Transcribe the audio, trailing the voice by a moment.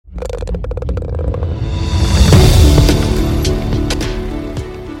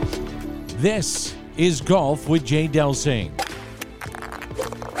This is Golf with Jay Delsing.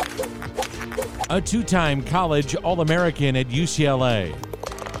 A two-time college All-American at UCLA.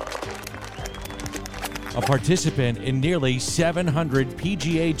 A participant in nearly 700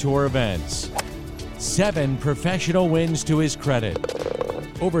 PGA Tour events. 7 professional wins to his credit.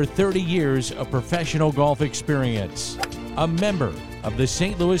 Over 30 years of professional golf experience. A member of the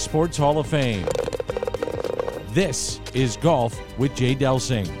St. Louis Sports Hall of Fame. This is Golf with Jay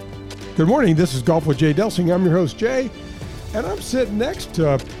Delsing. Good morning. This is Golf with Jay Delsing. I'm your host, Jay, and I'm sitting next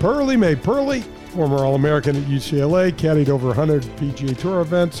to Pearly May Pearly, former All-American at UCLA, caddied over 100 PGA Tour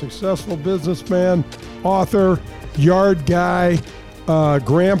events, successful businessman, author, yard guy,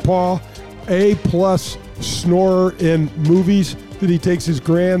 grandpa, A-plus snorer in movies that he takes his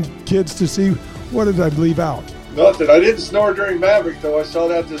grandkids to see. What did I leave out? Nothing. I didn't snore during Maverick, though. I saw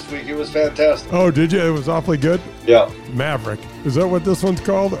that this week. It was fantastic. Oh, did you? It was awfully good? Yeah. Maverick. Is that what this one's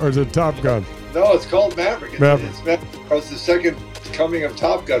called, or is it Top Gun? No, it's called Maverick. It's the second coming of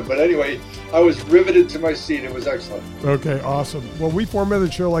Top Gun. But anyway, I was riveted to my seat. It was excellent. Okay, awesome. Well, we formatted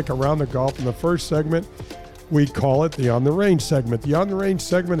the show like Around the Golf. In the first segment, we call it the On the Range segment. The On the Range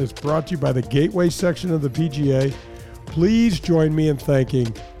segment is brought to you by the Gateway section of the PGA. Please join me in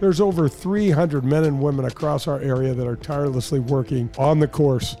thanking. There's over 300 men and women across our area that are tirelessly working on the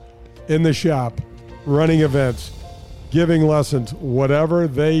course, in the shop, running events, giving lessons, whatever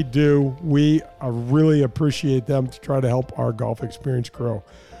they do. We really appreciate them to try to help our golf experience grow.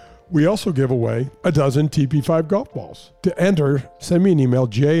 We also give away a dozen TP5 golf balls. To enter, send me an email,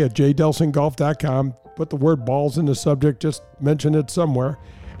 jay@jdelsinggolf.com. Put the word balls in the subject, just mention it somewhere,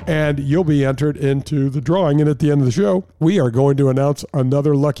 and you'll be entered into the drawing. And at the end of the show, we are going to announce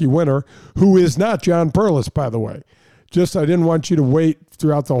another lucky winner, who is not John Perlis, by the way. Just, I didn't want you to wait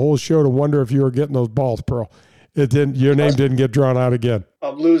throughout the whole show to wonder if you were getting those balls, Pearl. Your name didn't get drawn out again.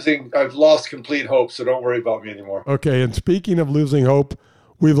 I'm losing. I've lost complete hope, so don't worry about me anymore. Okay, and speaking of losing hope,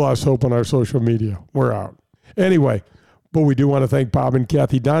 we've lost hope on our social media. We're out. Anyway, but we do want to thank Bob and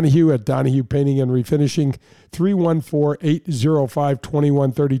Kathy Donahue at Donahue Painting and Refinishing,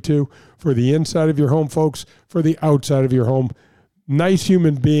 314-805-2132 for the inside of your home, folks, for the outside of your home. Nice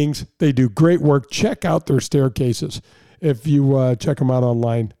human beings. They do great work. Check out their staircases if you check them out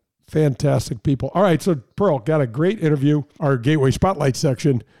online. Fantastic people. All right, so Pearl, got a great interview, our Gateway Spotlight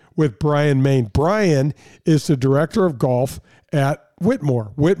section with Brian Main. Brian is the director of golf at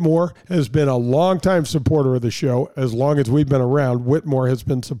Whitmore. Whitmore has been a longtime supporter of the show. As long as we've been around, Whitmore has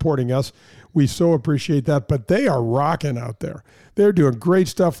been supporting us. We so appreciate that, but they are rocking out there. They're doing great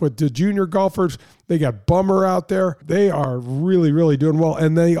stuff with the junior golfers. They got Bummer out there. They are really, really doing well.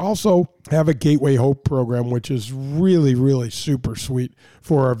 And they also have a Gateway Hope program, which is really, really super sweet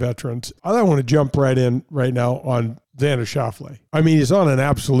for our veterans. I want to jump right in right now on Xander Schauffele. I mean, he's on an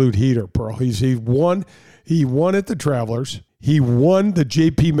absolute heater, Pearl. He won at the Travelers. He won the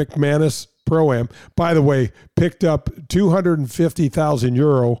J.P. McManus Pro-Am. By the way, picked up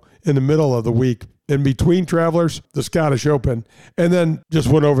 €250,000 in the middle of the week. In between Travelers, the Scottish Open, and then just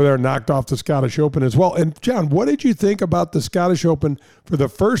went over there and knocked off the Scottish Open as well. And John, what did you think about the Scottish Open for the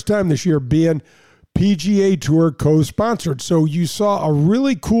first time this year being PGA Tour co-sponsored? So you saw a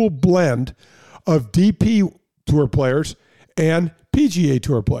really cool blend of DP Tour players and PGA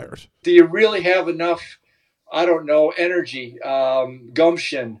Tour players. Do you really have enough, I don't know, energy,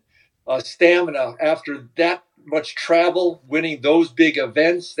 gumption, stamina after that much travel, winning those big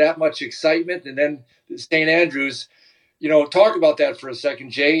events, that much excitement, and then St. Andrews? Talk about that for a second,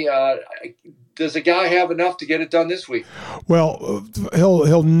 Jay. Does a guy have enough to get it done this week? Well,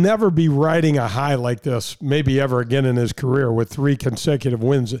 he'll never be riding a high like this, maybe ever again in his career, with 3 consecutive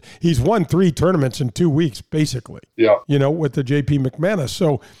wins. He's won 3 tournaments in 2 weeks, basically. Yeah. With the J.P. McManus.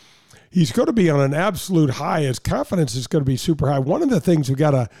 So he's going to be on an absolute high. His confidence is going to be super high. One of the things we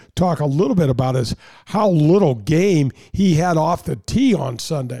got to talk a little bit about is how little game he had off the tee on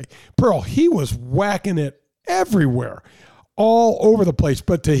Sunday. Pearl, he was whacking it everywhere, all over the place.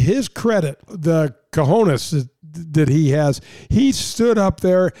 But to his credit, the cojones that he has, he stood up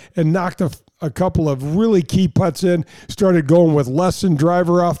there and knocked a couple of really key putts in, started going with less than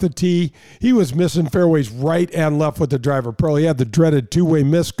driver off the tee. He was missing fairways right and left with the driver. Pearl, he had the dreaded 2-way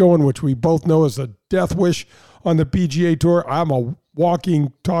miss going, which we both know is a death wish on the PGA Tour. I'm a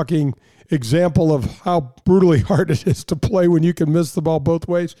walking, talking example of how brutally hard it is to play when you can miss the ball both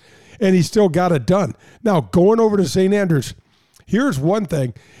ways. And he still got it done. Now, going over to St. Andrews, here's one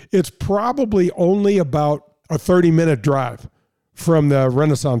thing. It's probably only about a 30-minute drive from the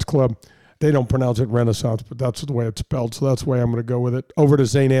Renaissance Club They don't pronounce it Renaissance, but that's the way it's spelled. So that's the way I'm going to go with it. Over to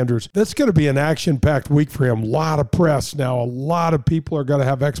St. Andrews. That's going to be an action-packed week for him. A lot of press now. A lot of people are going to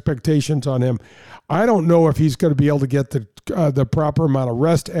have expectations on him. I don't know if he's going to be able to get the proper amount of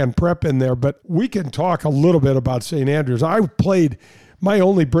rest and prep in there, but we can talk a little bit about St. Andrews. I played my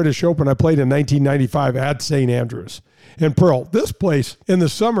only British Open I played in 1995 at St. Andrews. And Pearl, this place in the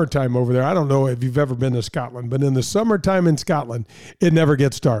summertime over there, I don't know if you've ever been to Scotland, but in the summertime in Scotland, it never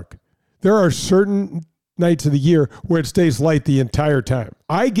gets dark. There are certain nights of the year where it stays light the entire time.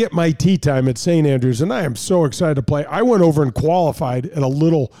 I get my tee time at St. Andrews, and I am so excited to play. I went over and qualified at a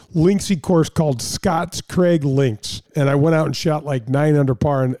little linksy course called Scott's Craig Links, and I went out and shot like 9 under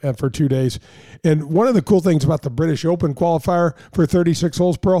par for 2 days. And one of the cool things about the British Open qualifier for 36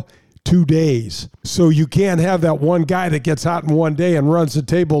 holes, Pearl, 2 days. So you can't have that one guy that gets hot in one day and runs the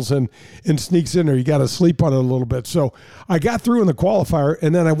tables and sneaks in there. You got to sleep on it a little bit. So I got through in the qualifier,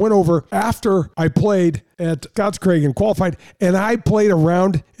 and then I went over after I played at Scotts Craig and qualified, and I played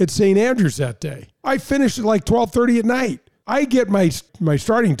around at St. Andrews that day. I finished at like 12:30 at night. I get my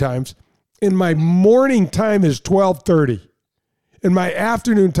starting times, and my morning time is 12:30. And my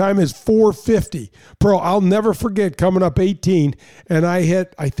afternoon time is 4:50. Pearl, I'll never forget coming up 18, and I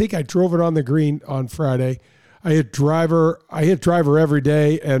think I drove it on the green on Friday. I hit driver every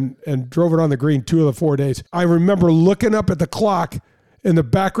day and drove it on the green 2 of the 4 days. I remember looking up at the clock in the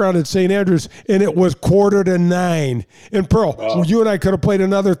background at St. Andrews, and it was 8:45. And Pearl, wow, you and I could have played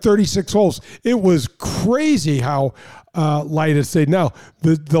another 36 holes. It was crazy how light it stayed. Now,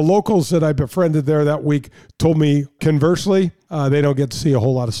 the locals that I befriended there that week told me, conversely, they don't get to see a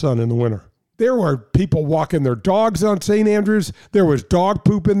whole lot of sun in the winter. There were people walking their dogs on St. Andrews. There was dog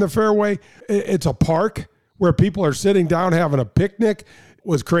poop in the fairway. It's a park where people are sitting down having a picnic. It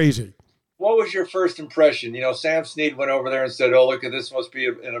was crazy. What was your first impression? Sam Snead went over there and said, "Oh, look, this must be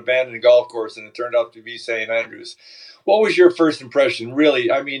an abandoned golf course," and it turned out to be St. Andrews. What was your first impression? Really,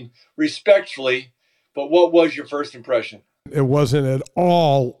 I mean, respectfully, but what was your first impression? It wasn't at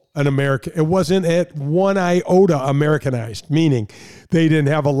all an American. It wasn't at one iota Americanized, meaning they didn't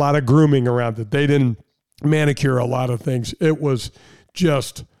have a lot of grooming around it. They didn't manicure a lot of things. It was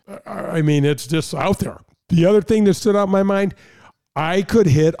just, it's just out there. The other thing that stood out in my mind, I could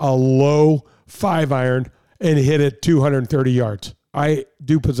hit a low 5-iron and hit it 230 yards. I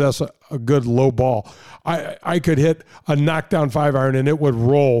do possess a good low ball. I could hit a knockdown 5-iron and it would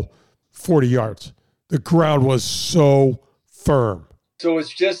roll 40 yards. The ground was so firm. So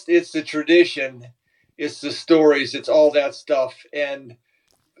it's the tradition, it's the stories, it's all that stuff. And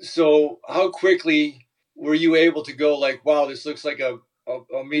so how quickly were you able to go like, wow, this looks like a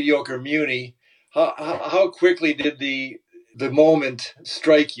mediocre muni? How quickly did the moment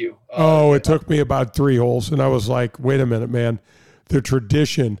strike you? It took me about 3 holes, and I was like, wait a minute, man. The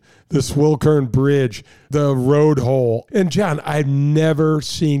tradition, the Swilkern Bridge, the road hole. And John, I've never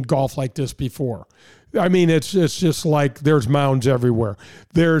seen golf like this before. I mean, it's just like there's mounds everywhere.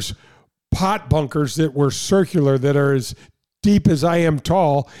 There's pot bunkers that were circular that are as deep as I am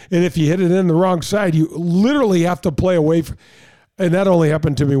tall. And if you hit it in the wrong side, you literally have to play away. And that only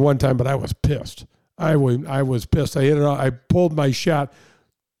happened to me one time, but I was pissed. I was pissed. I pulled my shot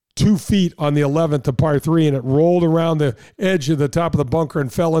 2 feet on the 11th to par 3, and it rolled around the edge of the top of the bunker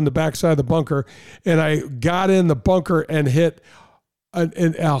and fell in the backside of the bunker. And I got in the bunker and hit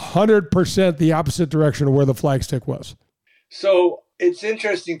 100% the opposite direction of where the flagstick was. So it's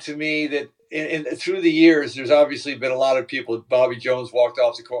interesting to me that through the years, there's obviously been a lot of people. Bobby Jones walked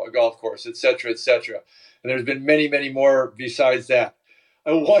off the golf course, et cetera, et cetera. And there's been many, many more besides that.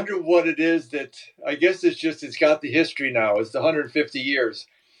 I wonder what it is that, I guess it's got the history now. It's the 150 years.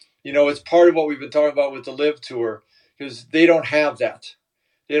 It's part of what we've been talking about with the Live Tour, because they don't have that.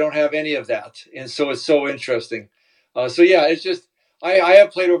 They don't have any of that. And so it's so interesting. It's just, I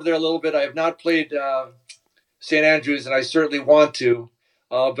have played over there a little bit. I have not played St. Andrews, and I certainly want to.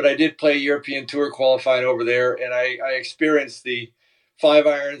 But I did play European Tour qualifying over there, and I experienced the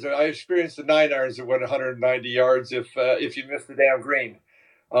 5-irons, or I experienced the 9-irons that went 190 yards if you miss the damn green.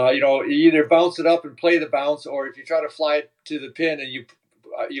 You either bounce it up and play the bounce, or if you try to fly it to the pin and you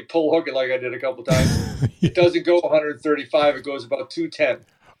pull hook it like I did a couple times, It doesn't go 135. It goes about 210.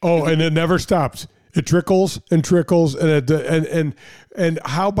 Oh, and it never stops. It trickles and trickles, and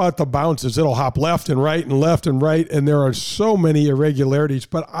how about the bounces? It'll hop left and right and left and right, and there are so many irregularities.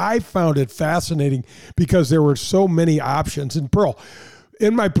 But I found it fascinating because there were so many options. And Pearl,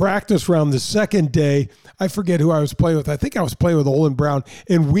 in my practice round the second day, I forget who I was playing with. I think I was playing with Olin Brown,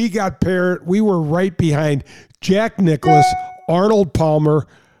 and we got paired. We were right behind Jack Nicklaus, Arnold Palmer,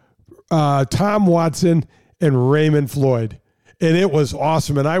 Tom Watson, and Raymond Floyd. and it was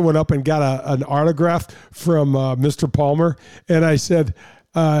awesome. And I went up and got an autograph from Mr. Palmer, and I said,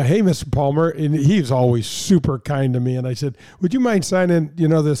 hey, Mr. Palmer, and he's always super kind to me. And I said, would you mind signing,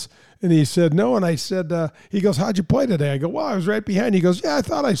 this? And he said, no. And I said, he goes, how'd you play today? I go, well, I was right behind you. He goes, yeah, I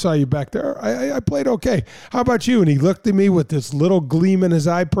thought I saw you back there. I played okay. How about you? And he looked at me with this little gleam in his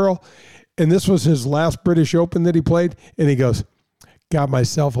eye, Pearl. And this was his last British Open that he played. And he goes, got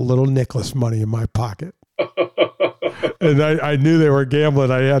myself a little Nicklaus money in my pocket. And I knew they were gambling.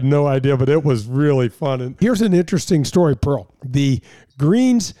 I had no idea, but it was really fun. And here's an interesting story, Pearl. The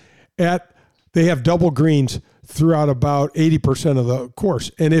greens they have double greens throughout about 80% of the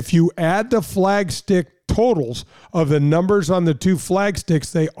course. And if you add the flag stick totals of the numbers on the two flag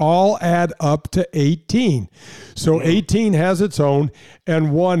sticks, they all add up to 18. So 18 has its own,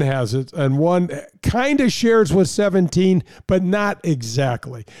 and one has it, and one kind of shares with 17, but not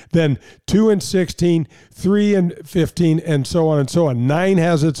exactly. Then 2 and 16, 3 and 15, and so on and so on. 9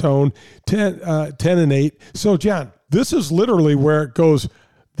 has its own, 10 and 8. So, John, this is literally where it goes.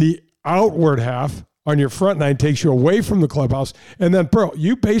 The outward half on your front nine takes you away from the clubhouse, and then, Pearl,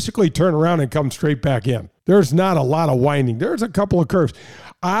 you basically turn around and come straight back in. There's not a lot of winding. There's a couple of curves.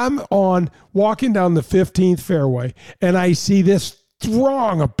 I'm walking down the 15th fairway, and I see this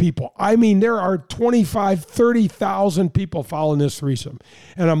throng of people. I mean, there are 25, 30,000 people following this threesome.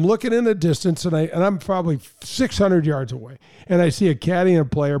 And I'm looking in the distance, and I'm probably 600 yards away. And I see a caddy and a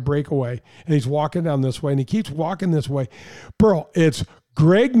player break away, and he's walking down this way, and he keeps walking this way. Pearl, it's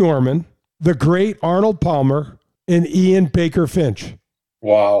Greg Norman, the great Arnold Palmer, and Ian Baker Finch.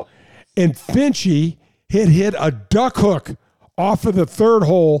 Wow. And Finchy hit a duck hook off of the third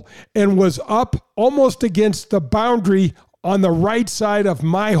hole and was up almost against the boundary on the right side of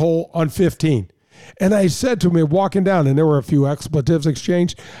my hole on 15. And I said to him, walking down, and there were a few expletives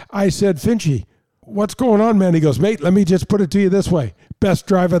exchanged, I said, Finchy, what's going on, man? He goes, mate, let me just put it to you this way. Best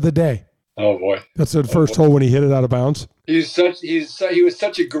drive of the day. Oh, boy. That's the first hole when he hit it out of bounds. He was such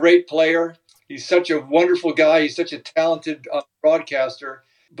a great player. He's such a wonderful guy. He's such a talented broadcaster.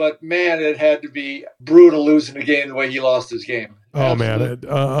 But, man, it had to be brutal losing the game the way he lost his game. Oh, Absolutely.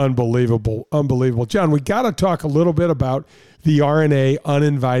 man, unbelievable, unbelievable. John, we got to talk a little bit about the RNA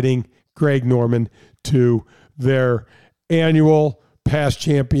uninviting Greg Norman to their annual past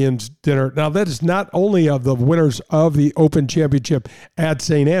champions dinner. Now, that is not only of the winners of the Open Championship at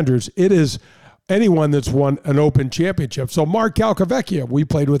St. Andrews. It is anyone that's won an Open Championship. So Mark Calcavecchia, we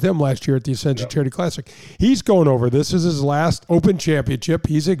played with him last year at the Ascension Charity Classic. He's going over. This is his last Open Championship.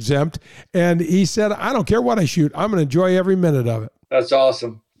 He's exempt. And he said, I don't care what I shoot. I'm going to enjoy every minute of it. That's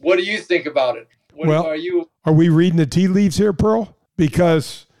awesome. What do you think about it? Are we reading the tea leaves here, Pearl?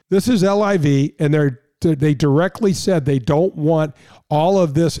 Because this is LIV, and they directly said they don't want all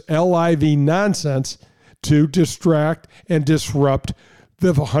of this LIV nonsense to distract and disrupt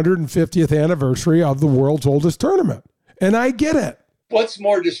the 150th anniversary of the world's oldest tournament. And I get it. What's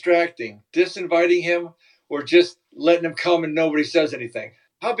more distracting, disinviting him or just letting him come and nobody says anything?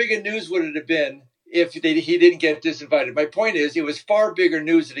 How big a news would it have been if he didn't get disinvited? My point is, it was far bigger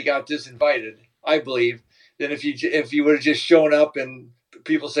news that he got disinvited, I believe, than if he would have just shown up and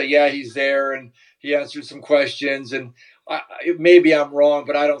people say, yeah, he's there and he answered some questions. And maybe I'm wrong,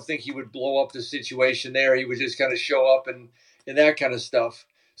 but I don't think he would blow up the situation there. He would just kind of show up and that kind of stuff.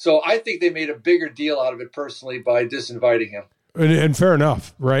 So I think they made a bigger deal out of it personally by disinviting him. And fair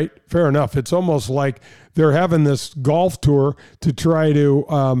enough, right? Fair enough. It's almost like they're having this golf tour to try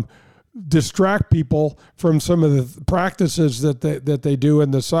to distract people from some of the practices that they do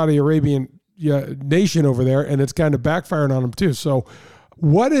in the Saudi Arabian nation over there, and it's kind of backfiring on them too. So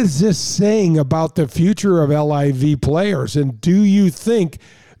what is this saying about the future of LIV players? And do you think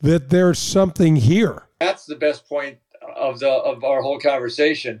that there's something here? That's the best point of our whole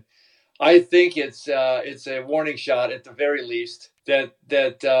conversation. I think it's a warning shot at the very least that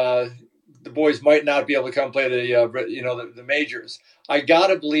the boys might not be able to come play the majors. I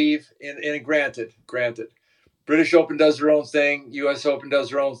gotta believe in granted, British Open does their own thing, U.S. Open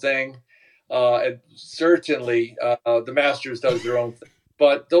does their own thing, and certainly the Masters does their own thing.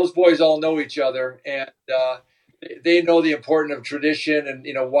 But those boys all know each other, and they know the importance of tradition and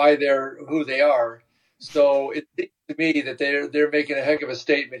why they're who they are. So it seems to me that they're making a heck of a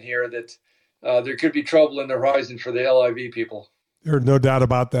statement here that there could be trouble in the horizon for the LIV people. There's no doubt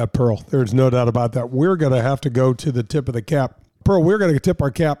about that, Pearl. There's no doubt about that. We're going to have to go to the tip of the cap. Pearl, we're going to tip our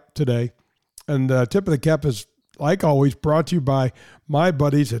cap today. And tip of the cap is, like always, brought to you by my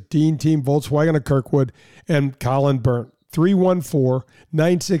buddies at Dean Team Volkswagen of Kirkwood and Colin Burnt.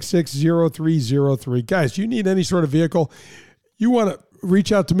 314-966-0303. Guys, you need any sort of vehicle, you want to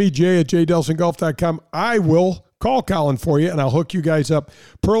reach out to me, Jay at jdelsingolf.com. I will call Colin for you, and I'll hook you guys up.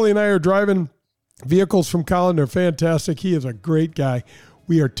 Pearlie and I are driving vehicles from Colin. They're fantastic. He is a great guy.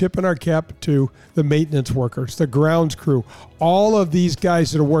 We are tipping our cap to the maintenance workers, the grounds crew, all of these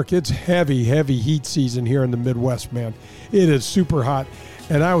guys that work. It's heavy, heavy heat season here in the Midwest, man. It is super hot.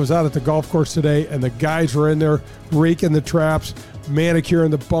 And I was out at the golf course today, and the guys were in there raking the traps,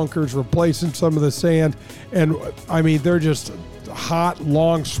 manicuring the bunkers, replacing some of the sand. And, I mean, they're just hot,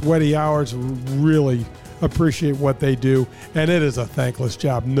 long, sweaty hours. Really appreciate what they do. And it is a thankless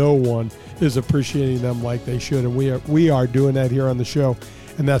job. No one is appreciating them like they should. And we are doing that here on the show.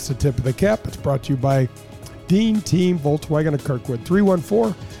 And that's the tip of the cap. It's brought to you by Dean Team Volkswagen of Kirkwood.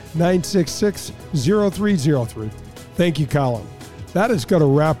 314-966-0303. Thank you, Colin. That is going to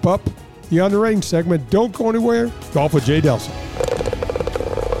wrap up the On the Range segment. Don't go anywhere. Golf with Jay Delsing.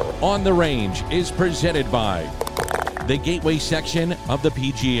 On the Range is presented by the Gateway section of the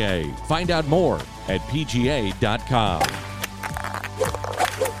PGA. Find out more at PGA.com.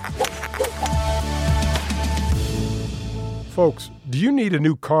 Folks, do you need a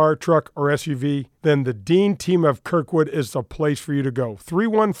new car, truck, or SUV? Then the Dean Team of Kirkwood is the place for you to go.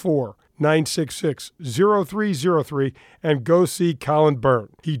 314-966-0303 and go see Colin Byrne.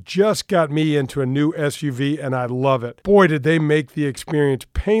 He just got me into a new SUV and I love it. Boy, did they make the experience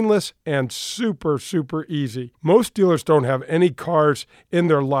painless and super, super easy. Most dealers don't have any cars in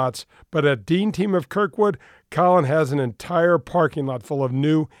their lots, but at Dean Team of Kirkwood, Colin has an entire parking lot full of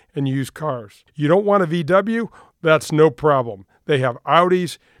new and used cars. You don't want a VW? That's no problem. They have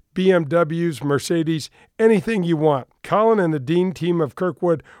Audis, BMWs, Mercedes, anything you want. Colin and the Dean Team of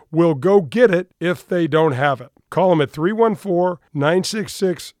Kirkwood will go get it if they don't have it. Call them at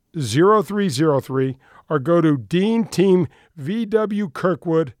 314-966-0303 or go to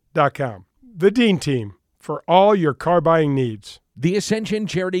DeanTeamVWKirkwood.com. The Dean Team, for all your car buying needs. The Ascension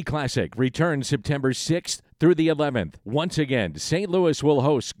Charity Classic returns September 6th through the 11th. Once again, St. Louis will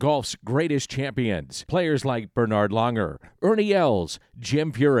host golf's greatest champions. Players like Bernard Langer, Ernie Els,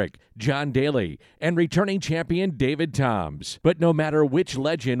 Jim Furyk, John Daly, and returning champion David Toms. But no matter which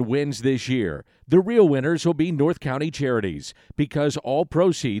legend wins this year, the real winners will be North County Charities, because all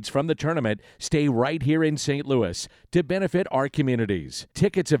proceeds from the tournament stay right here in St. Louis to benefit our communities.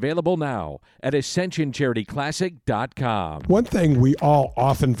 Tickets available now at AscensionCharityClassic.com. One thing we all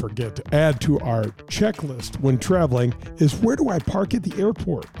often forget to add to our checklist when traveling is, where do I park at the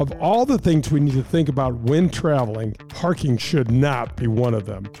airport? Of all the things we need to think about when traveling, parking should not be one of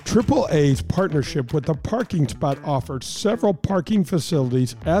them. AAA's partnership with the Parking Spot offers several parking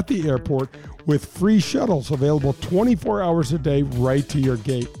facilities at the airport with free shuttles available 24 hours a day right to your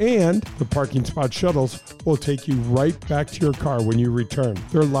gate. And the Parking Spot shuttles will take you right back to your car when you return.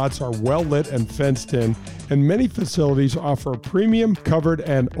 Their lots are well lit and fenced in, and many facilities offer premium covered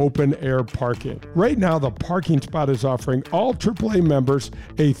and open air parking. Right now, the Parking Spot is offering all AAA members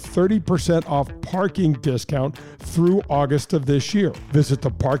a 30% off parking discount through August of this year. Visit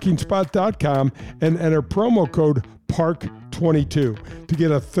theparkingspot.com and enter promo code PARK22 to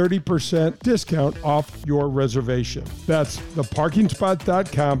get a 30% discount off your reservation. That's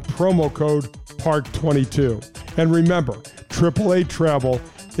theparkingspot.com, promo code PARK22. And remember, AAA Travel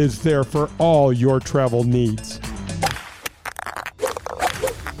is there for all your travel needs.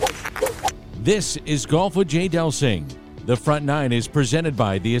 This is Golf with Jay Delsing. The Front Nine is presented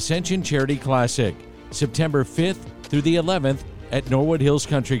by the Ascension Charity Classic, September 5th through the 11th at Norwood Hills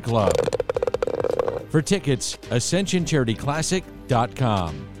Country Club. For tickets,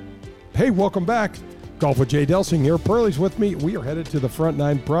 AscensionCharityClassic.com. Hey, welcome back. Golf with Jay Delsing here. Pearlie's with me. We are headed to the Front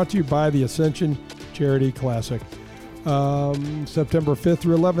Nine, brought to you by the Ascension Charity Classic. September 5th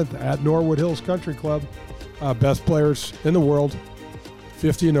through 11th at Norwood Hills Country Club. Best players in the world,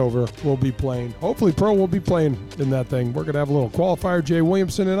 50 and over, will be playing. Hopefully, Pearl will be playing in that thing. We're going to have a little qualifier, Jay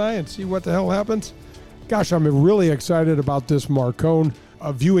Williamson and I, and see what the hell happens. Gosh, I'm really excited about this Marcone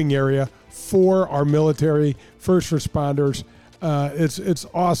viewing area for our military, first responders. It's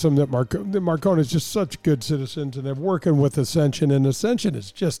awesome that Marcone is just such good citizens, and they're working with Ascension. And Ascension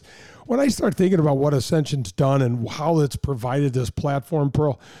is just, when I start thinking about what Ascension's done and how it's provided this platform,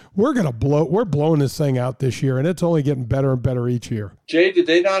 Pearl, we're blowing this thing out this year, and it's only getting better and better each year. Jay, did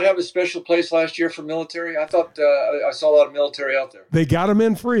they not have a special place last year for military? I thought I saw a lot of military out there. They got them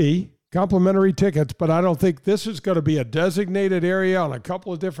in free. Complimentary tickets, but I don't think this is going to be a designated area on a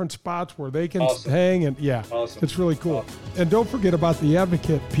couple of different spots where they can hang. And It's really cool. Awesome. And don't forget about the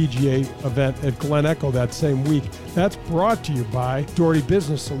Advocate PGA event at Glen Echo that same week. That's brought to you by Doherty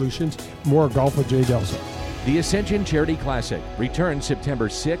Business Solutions. More Golf with Jay Delsing. The Ascension Charity Classic returns September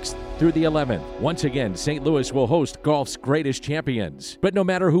 6th through the 11th. Once again, St. Louis will host golf's greatest champions. But no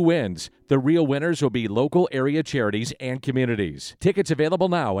matter who wins, the real winners will be local area charities and communities. Tickets available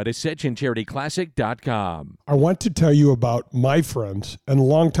now at ascensioncharityclassic.com. I want to tell you about my friends and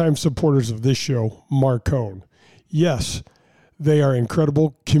longtime supporters of this show, Marcone. Yes, they are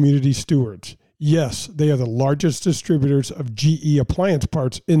incredible community stewards. Yes, they are the largest distributors of GE appliance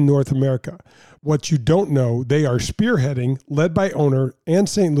parts in North America. What you don't know, they are spearheading, led by owner and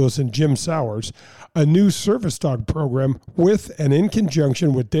St. Louis and Jim Sowers, a new service dog program with and in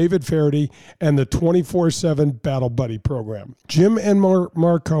conjunction with David Faraday and the 24/7 Battle Buddy program. Jim and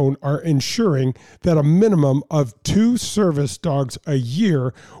Marcone are ensuring that a minimum of 2 service dogs a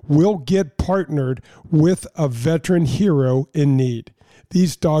year will get partnered with a veteran hero in need.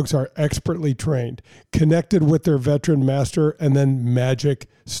 These dogs are expertly trained, connected with their veteran master, and then magic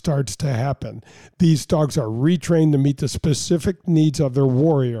starts to happen. These dogs are retrained to meet the specific needs of their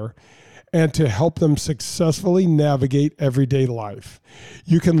warrior and to help them successfully navigate everyday life.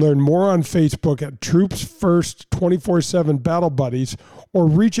 You can learn more on Facebook at Troops First 24/7 Battle Buddies, or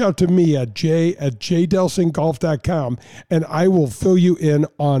reach out to me at j@jdelsinggolf.com, and I will fill you in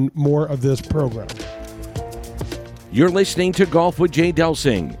on more of this program. You're listening to Golf with Jay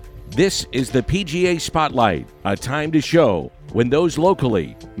Delsing. This is the PGA Spotlight, a time to show when those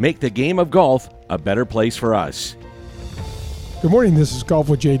locally make the game of golf a better place for us. Good morning, this is Golf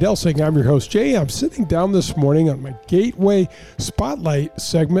with Jay Delsing. I'm your host, Jay. I'm sitting down this morning on my Gateway Spotlight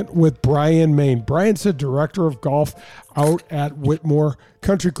segment with Brian Main. Brian's the director of golf out at Whitmore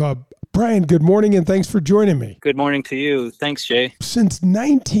Country Club. Brian, good morning, and thanks for joining me. Good morning to you. Thanks, Jay. Since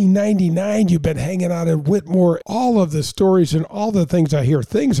 1999, you've been hanging out at Whitmore. All of the stories and all the things I hear,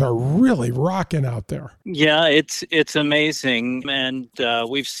 things are really rocking out there. Yeah, it's amazing, and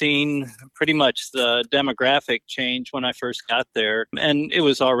we've seen pretty much the demographic change when I first got there, and it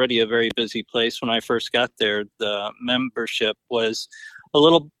was already a very busy place when I first got there. The membership was a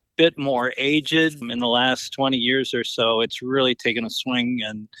little bit more aged. In the last 20 years or so, it's really taken a swing,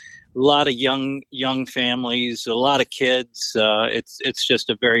 and a lot of young families, a lot of kids. It's just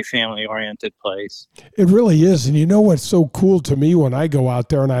a very family-oriented place. It really is. And you know what's so cool to me when I go out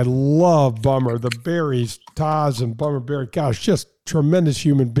there, and I love Bummer, the Berries, Taz and Bummer Berry. Gosh, just tremendous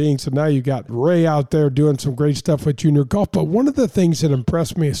human beings. And now you got Ray out there doing some great stuff with junior golf. But one of the things that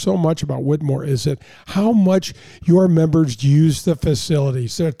impressed me so much about Whitmore is that how much your members use the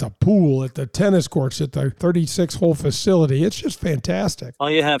facilities. They're at the pool, at the tennis courts, at the 36-hole facility. It's just fantastic. All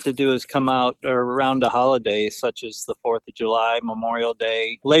you have to do is come out around a holiday such as the 4th of July, Memorial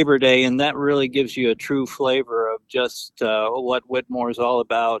Day, Labor Day, and that really gives you a true flavor of just what Whitmore is all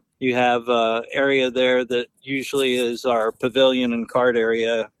about. You have an area there that usually is our pavilion and cart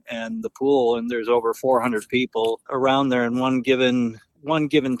area and the pool, and there's over 400 people around there in one given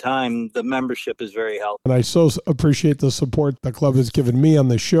time. The membership is very healthy. And I so appreciate the support the club has given me on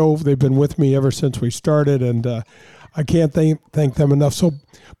the show. They've been with me ever since we started, and I can't thank them enough. So,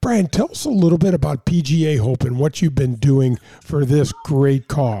 Brian, tell us a little bit about PGA Hope and what you've been doing for this great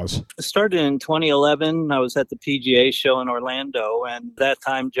cause. I started in 2011. I was at the PGA show in Orlando, and at that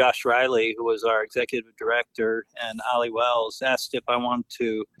time, Josh Riley, who was our executive director, and Ollie Wells asked if I wanted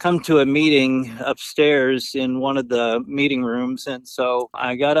to come to a meeting upstairs in one of the meeting rooms. And so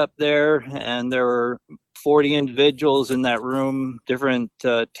I got up there, and there were 40 individuals in that room, different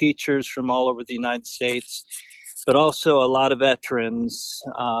teachers from all over the United States, but also a lot of veterans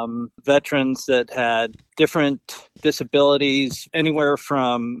that had different disabilities, anywhere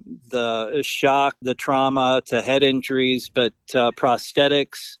from the shock, the trauma, to head injuries, but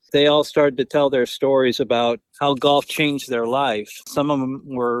prosthetics. They all started to tell their stories about how golf changed their life. Some of them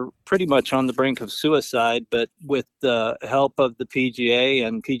were pretty much on the brink of suicide, but with the help of the PGA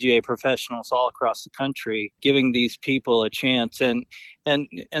and PGA professionals all across the country, giving these people a chance. And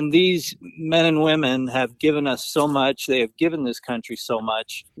these men and women have given us so much. They have given this country so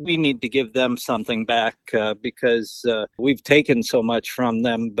much. We need to give them something back because we've taken so much from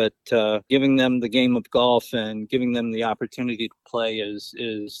them, but giving them the game of golf and giving them the opportunity to play is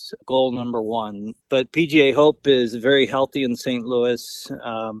goal number one. But PGA Hope is very healthy in St. Louis.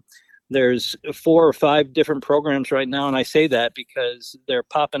 There's 4 or 5 different programs right now, and I say that because they're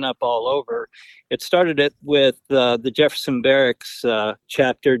popping up all over. It started with the Jefferson Barracks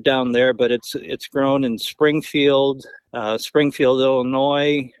chapter down there, but it's grown in Springfield,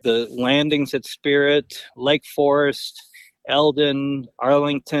 Illinois, the landings at Spirit, Lake Forest, Eldon,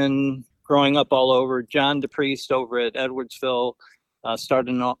 Arlington, growing up all over. John DePriest over at Edwardsville,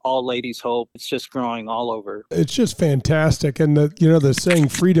 started an all ladies hope. It's just growing all over. It's just fantastic. And the saying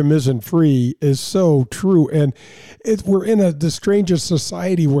freedom isn't free is so true. And we're in the strangest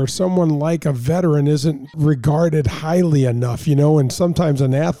society where someone like a veteran isn't regarded highly enough, and sometimes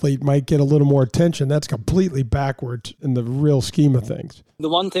an athlete might get a little more attention. That's completely backwards in the real scheme of things. The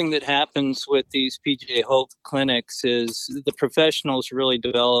one thing that happens with these PGA Hope clinics is the professionals really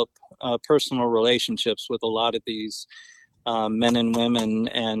develop personal relationships with a lot of these men and women.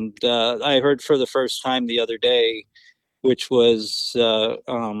 And I heard for the first time the other day, which was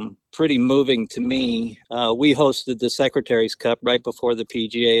pretty moving to me. We hosted the Secretary's Cup right before the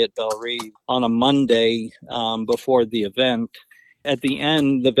PGA at Belle Reve on a Monday before the event. At the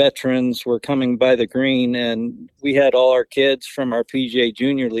end, the veterans were coming by the green, and we had all our kids from our PGA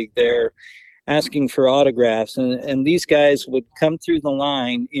Junior League there asking for autographs. And these guys would come through the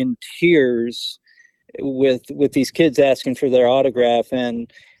line in tears with these kids asking for their autograph.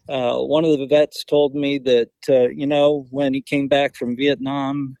 And one of the vets told me that, when he came back from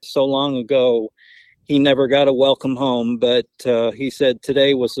Vietnam so long ago, he never got a welcome home, but he said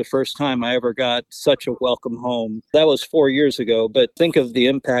today was the first time I ever got such a welcome home. That was 4 years ago, but think of the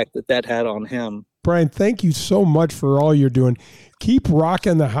impact that had on him. Brian, thank you so much for all you're doing. Keep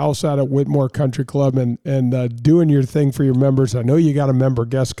rocking the house out at Whitmore Country Club and doing your thing for your members. I know you got a member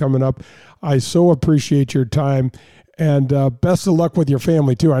guest coming up. I so appreciate your time. And best of luck with your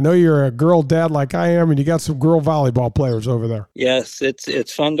family, too. I know you're a girl dad like I am, and you got some girl volleyball players over there. Yes,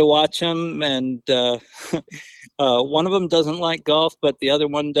 it's fun to watch them. And one of them doesn't like golf, but the other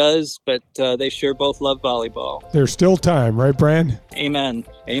one does. But they sure both love volleyball. There's still time, right, Brian? Amen.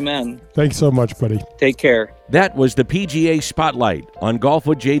 Amen. Thanks so much, buddy. Take care. That was the PGA Spotlight on Golf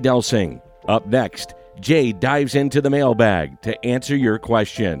with Jay Delsing. Up next, Jay dives into the mailbag to answer your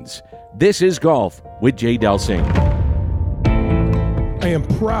questions. This is Golf with Jay Delsing. I am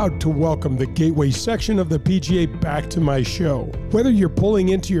proud to welcome the Gateway section of the PGA back to my show. Whether you're pulling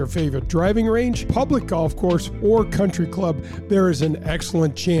into your favorite driving range, public golf course, or country club, there is an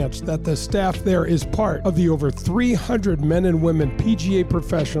excellent chance that the staff there is part of the over 300 men and women PGA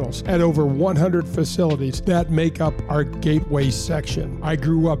professionals at over 100 facilities that make up our Gateway section. I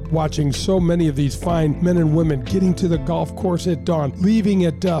grew up watching so many of these fine men and women getting to the golf course at dawn, leaving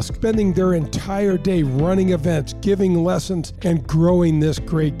at dusk, spending their entire day running events, giving lessons, and growing this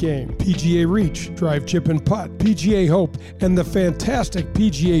great game. PGA Reach, Drive, Chip, and Putt, PGA Hope, and the fantastic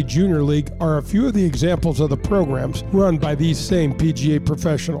PGA Junior League are a few of the examples of the programs run by these same PGA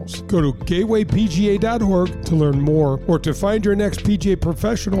professionals. Go to gatewaypga.org to learn more, or to find your next PGA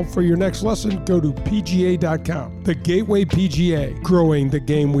professional for your next lesson, go to pga.com. The Gateway PGA, growing the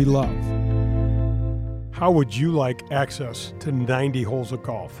game we love. How would you like access to 90 holes of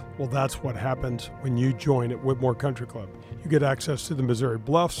golf? Well, that's what happens when you join at Whitmore Country Club. You get access to the Missouri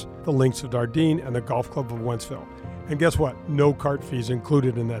Bluffs, the Links of Dardenne, and the Golf Club of Wentzville. And guess what? No cart fees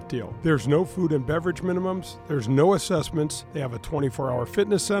included in that deal. There's no food and beverage minimums. There's no assessments. They have a 24-hour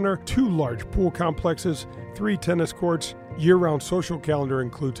fitness center, 2 large pool complexes, 3 tennis courts. Year-round social calendar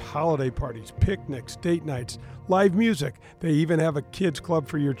includes holiday parties, picnics, date nights, live music. They even have a kids club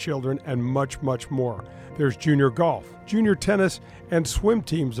for your children and much, much more. There's junior golf, junior tennis, and swim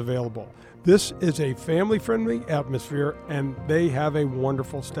teams available. This is a family-friendly atmosphere, and they have a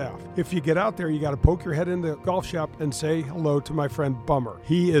wonderful staff. If you get out there, you got to poke your head in the golf shop and say hello to my friend Bummer.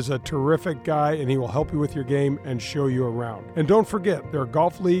 He is a terrific guy, and he will help you with your game and show you around. And don't forget, there are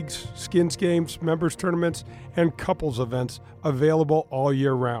golf leagues, skins games, members tournaments, and couples events available all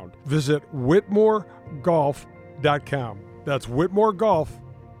year round. Visit whitmoregolf.com. That's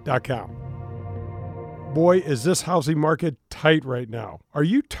whitmoregolf.com. Boy, is this housing market tight right now. Are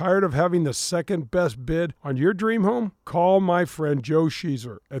you tired of having the second best bid on your dream home? Call my friend Joe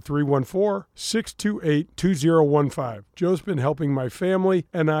Sheezer at 314-628-2015. Joe's been helping my family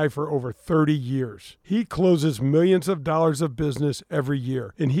and I for over 30 years. He closes millions of dollars of business every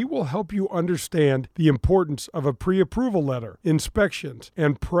year, and he will help you understand the importance of a pre-approval letter, inspections,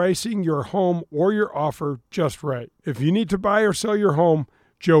 and pricing your home or your offer just right. If you need to buy or sell your home,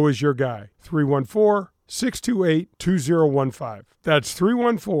 Joe is your guy. 314-628-2015. That's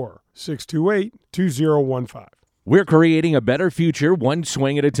 314-628-2015. We're creating a better future one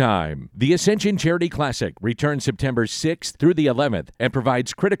swing at a time. The Ascension Charity Classic returns September 6th through the 11th and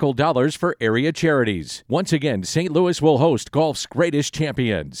provides critical dollars for area charities. Once again, St. Louis will host golf's greatest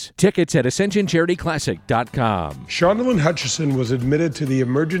champions. Tickets at ascensioncharityclassic.com. Shondelyn Hutchison was admitted to the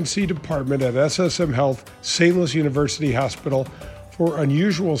emergency department at SSM Health St. Louis University Hospital for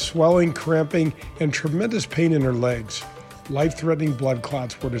unusual swelling, cramping, and tremendous pain in her legs. life-threatening blood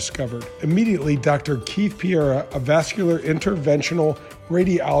clots were discovered. Immediately, Dr. Keith Piera, a vascular interventional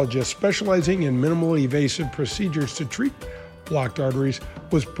radiologist specializing in minimally invasive procedures to treat blocked arteries,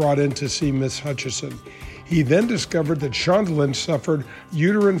 was brought in to see Miss Hutchison. He then discovered that Shondelyn suffered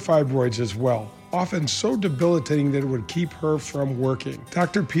uterine fibroids as well, often so debilitating that it would keep her from working.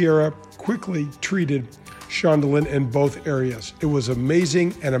 Dr. Piera quickly treated Shondelyn in both areas. It was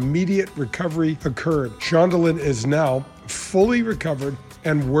amazing, and immediate recovery occurred. Shondelyn is now fully recovered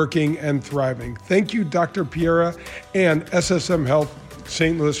and working and thriving. Thank you, Dr. Piera and SSM Health,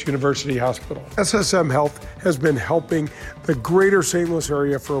 St. Louis University Hospital. SSM Health has been helping the greater St. Louis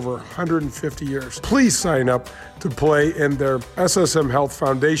area for over 150 years. Please sign up to play in their SSM Health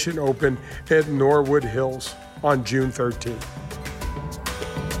Foundation Open at Norwood Hills on June 13th.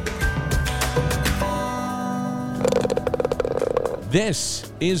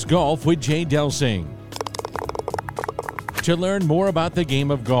 This is Golf with Jay Delsing. To learn more about the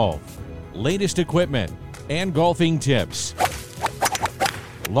game of golf, latest equipment, and golfing tips,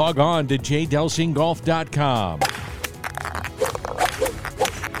 log on to jdelsinggolf.com.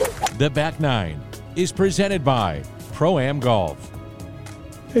 The Back Nine is presented by Pro-Am Golf.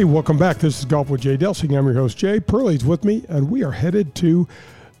 Hey, welcome back. This is Golf with Jay Delsing. I'm your host, Jay. Pearlie's with me, and we are headed to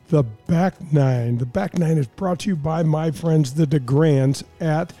the Back Nine. The Back Nine is brought to you by my friends, the DeGrands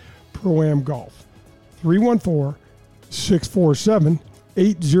at Pro-Am Golf.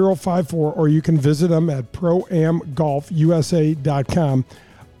 314-647-8054, or you can visit them at proamgolfusa.com.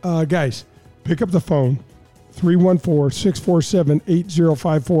 Guys, pick up the phone,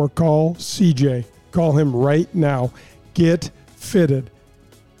 314-647-8054. Call CJ. Call him right now. Get fitted.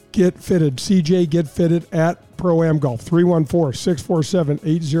 Get fitted. CJ, get fitted at Pro-Am Golf.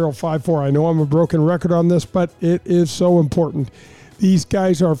 314-647-8054. I know I'm a broken record on this, but it is so important. These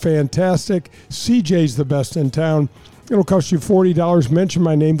guys are fantastic. CJ's the best in town. It'll cost you $40. Mention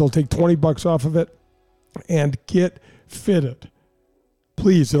my name. They'll take $20 off of it. And get fitted.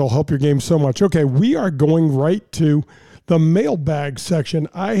 Please, it'll help your game so much. Okay, we are going right to the mailbag section.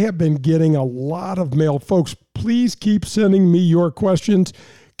 I have been getting a lot of mail. Folks, please keep sending me your questions,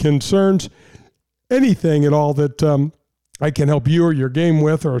 concerns, anything at all that I can help you or your game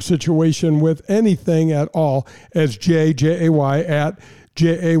with, or a situation with, anything at all, as J-A-Y at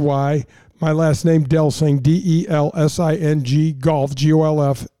J-A-Y, my last name Delsing, D-E-L-S-I-N-G, golf,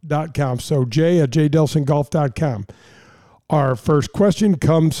 G-O-L-F.com. So J at jdelsinggolf.com. Our first question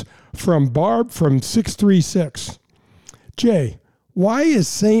comes from Barb from 636. Jay, why is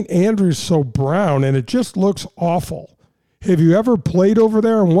St. Andrews so brown and it just looks awful? Have you ever played over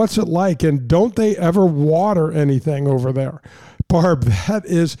there, and what's it like? And don't they ever water anything over there? Barb, that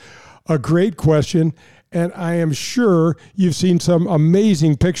is a great question, and I am sure you've seen some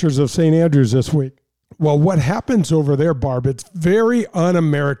amazing pictures of St. Andrews this week. Well, what happens over there, Barb, it's very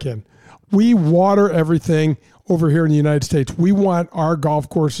un-American. We water everything over here in the United States. We want our golf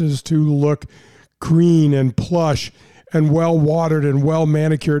courses to look green and plush and well-watered and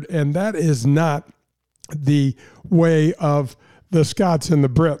well-manicured, and that is not the way of the Scots and the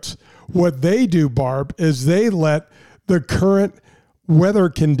Brits. What they do, Barb, is they let the current weather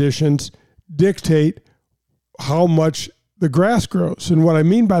conditions dictate how much the grass grows. And what I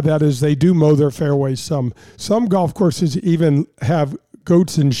mean by that is they do mow their fairways some. Some golf courses even have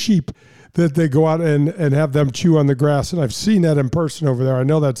goats and sheep that they go out and have them chew on the grass. And I've seen that in person over there. I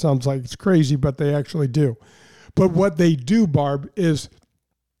know that sounds like it's crazy, but they actually do. But what they do, Barb, is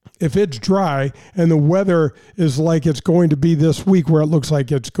if it's dry and the weather is like it's going to be this week, where it looks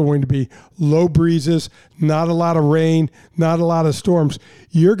like it's going to be low breezes, not a lot of rain, not a lot of storms,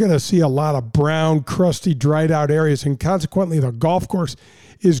 you're going to see a lot of brown, crusty, dried out areas. And consequently, the golf course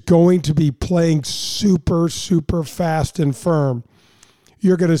is going to be playing super, super fast and firm.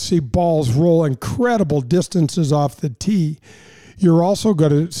 You're going to see balls roll incredible distances off the tee. You're also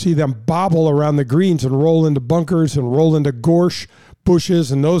going to see them bobble around the greens and roll into bunkers and roll into gorse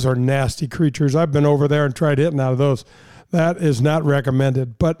bushes, and those are nasty creatures. I've been over there and tried hitting out of those. That is not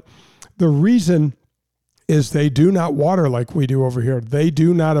recommended. But the reason is they do not water like we do over here. They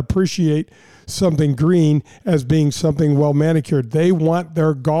do not appreciate something green as being something well manicured. They want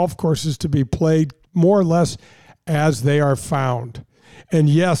their golf courses to be played more or less as they are found. And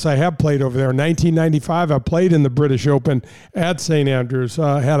yes, I have played over there. In 1995, I played in the British Open at St. Andrews.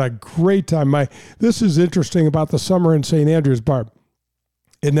 Had a great time. This is interesting about the summer in St. Andrews, Barb.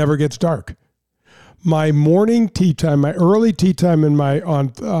 It never gets dark. My morning tee time, my early tee time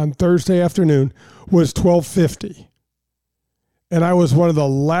on Thursday afternoon was 12:50. And I was one of the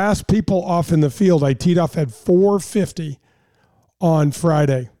last people off in the field. I teed off at 4:50 on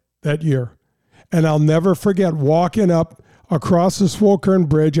Friday that year. And I'll never forget walking up across the Swolkern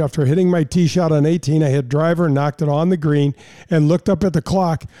Bridge after hitting my tee shot on 18. I hit driver, knocked it on the green, and looked up at the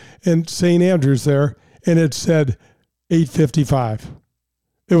clock in St. Andrews there, and it said 8:55.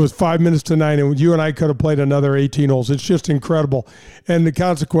 It was 5 minutes to 9, and you and I could have played another 18 holes. It's just incredible. And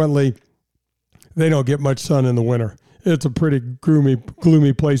consequently, they don't get much sun in the winter. It's a pretty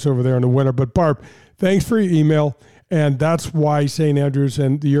gloomy place over there in the winter. But Barb, thanks for your email, and that's why St. Andrews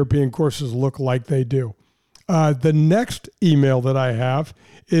and the European courses look like they do. The next email that I have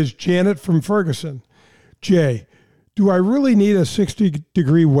is Janet from Ferguson. Jay, do I really need a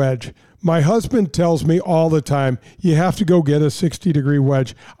 60-degree wedge? My husband tells me all the time, you have to go get a 60-degree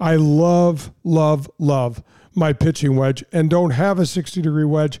wedge. I love, love, love my pitching wedge and don't have a 60-degree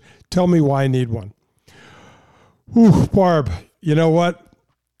wedge. Tell me why I need one. Whew, Barb, you know what?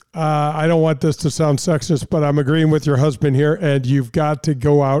 I don't want this to sound sexist, but I'm agreeing with your husband here, and you've got to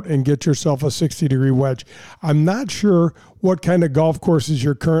go out and get yourself a 60-degree wedge. I'm not sure what kind of golf courses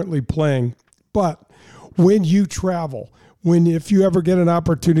you're currently playing, but when you travel, if you ever get an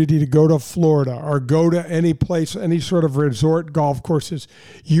opportunity to go to Florida or go to any place, any sort of resort golf courses,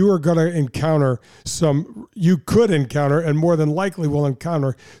 you are going to encounter you could encounter and more than likely will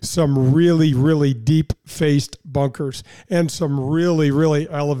encounter some really, really deep-faced bunkers and some really, really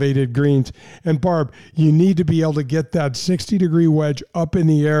elevated greens. And Barb, you need to be able to get that 60-degree wedge up in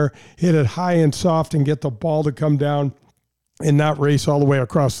the air, hit it high and soft, and get the ball to come down and not race all the way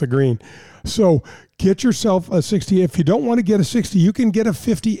across the green. So get yourself a 60. If you don't want to get a 60, you can get a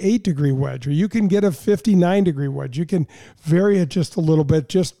 58-degree wedge, or you can get a 59-degree wedge. You can vary it just a little bit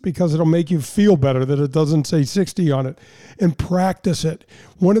just because it'll make you feel better that it doesn't say 60 on it, and practice it.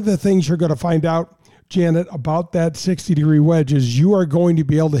 One of the things you're going to find out, Janet, about that 60-degree wedge is you are going to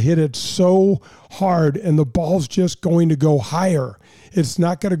be able to hit it so hard and the ball's just going to go higher. It's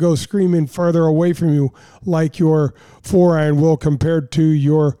not going to go screaming further away from you like your 4-iron will compared to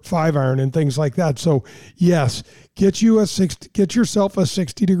your 5-iron and things like that. So, yes, get yourself a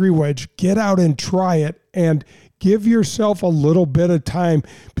 60-degree wedge. Get out and try it, and give yourself a little bit of time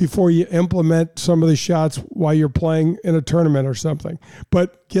before you implement some of the shots while you're playing in a tournament or something.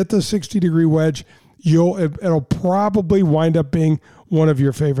 But get the 60-degree wedge. It'll probably wind up being one of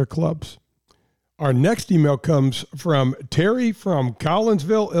your favorite clubs. Our next email comes from Terry from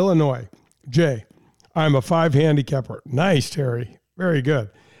Collinsville, Illinois. Jay, I'm a 5 handicapper. Nice, Terry. Very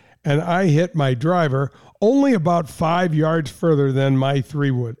good. And I hit my driver only about 5 yards further than my 3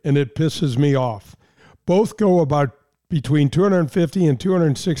 would, and it pisses me off. Both go about between 250 and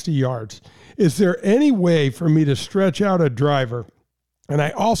 260 yards. Is there any way for me to stretch out a driver? And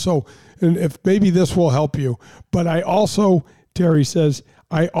if maybe this will help you, but Terry says,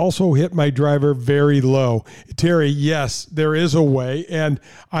 I also hit my driver very low. Terry, yes, there is a way, and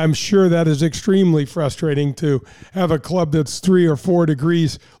I'm sure that is extremely frustrating to have a club that's 3 or 4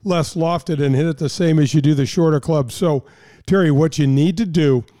 degrees less lofted and hit it the same as you do the shorter club. So, Terry, what you need to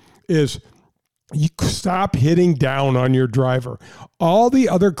do is you stop hitting down on your driver. All the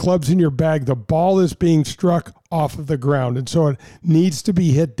other clubs in your bag, the ball is being struck off of the ground, and so it needs to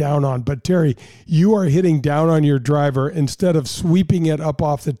be hit down on. But Terry, you are hitting down on your driver instead of sweeping it up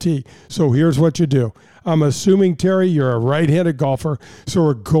off the tee. So here's what you do. I'm assuming, Terry, you're a right-handed golfer, so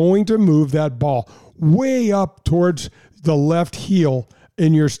we're going to move that ball way up towards the left heel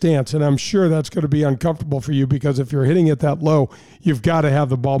in your stance. And I'm sure that's going to be uncomfortable for you because if you're hitting it that low, you've got to have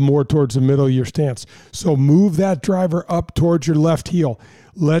the ball more towards the middle of your stance. So move that driver up towards your left heel.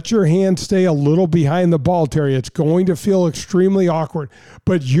 Let your hand stay a little behind the ball, Terry. It's going to feel extremely awkward,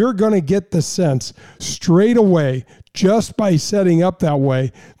 but you're going to get the sense straight away just by setting up that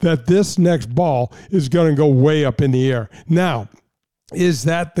way that this next ball is going to go way up in the air. Now, is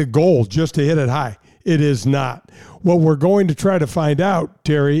that the goal, just to hit it high? It is not. What we're going to try to find out,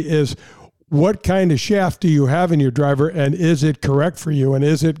 Terry, is what kind of shaft do you have in your driver, and is it correct for you, and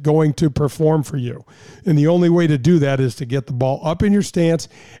is it going to perform for you? And the only way to do that is to get the ball up in your stance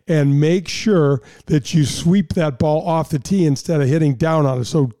and make sure that you sweep that ball off the tee instead of hitting down on it.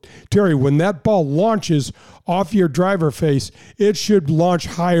 So, Terry, when that ball launches off your driver face, it should launch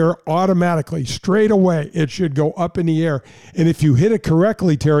higher automatically, straight away. It should go up in the air. And if you hit it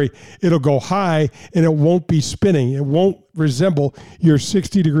correctly, Terry, it'll go high and it won't be spinning. It won't resemble your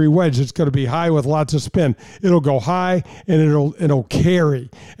 60-degree wedge. It's going to be high with lots of spin. It'll go high and it'll carry.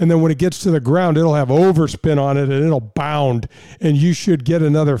 And then when it gets to the ground, it'll have overspin on it and it'll bound. And you should get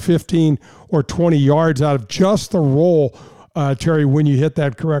another 15 or 20 yards out of just the roll, Terry, when you hit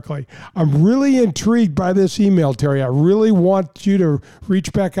that correctly. I'm really intrigued by this email, Terry. I really want you to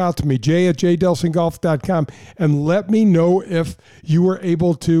reach back out to me, jay@jdelsinggolf.com, and let me know if you were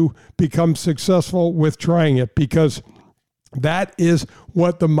able to become successful with trying it, because That is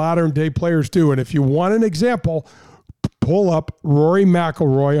what the modern day players do. And if you want an example, pull up Rory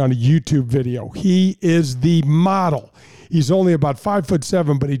McIlroy on a YouTube video. He is the model. He's only about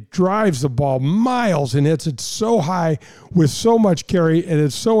 5'7", but he drives the ball miles and hits it so high with so much carry, and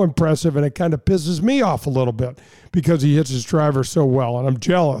it's so impressive, and it kind of pisses me off a little bit because he hits his driver so well, and I'm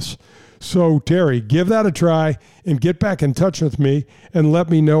jealous. So, Terry, give that a try and get back in touch with me and let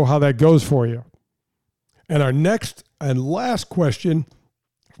me know how that goes for you. And our next and last question,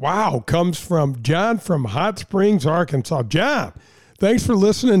 comes from John from Hot Springs, Arkansas. John, thanks for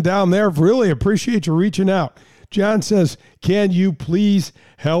listening down there. Really appreciate you reaching out. John says, can you please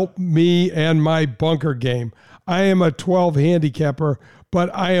help me and my bunker game? I am a 12 handicapper,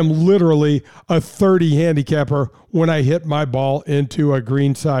 but I am literally a 30 handicapper when I hit my ball into a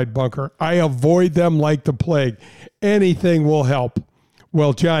greenside bunker. I avoid them like the plague. Anything will help.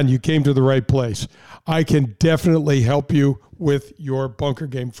 Well, John, you came to the right place. I can definitely help you with your bunker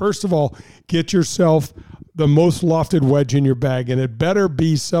game. First of all, get yourself the most lofted wedge in your bag, and it better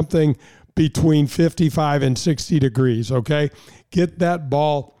be something between 55 and 60 degrees, okay? Get that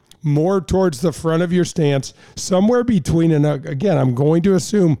ball more towards the front of your stance, somewhere between, and again, I'm going to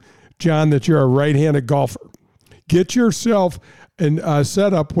assume, John, that you're a right-handed golfer. Get yourself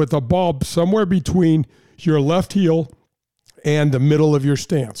set up with a ball somewhere between your left heel and the middle of your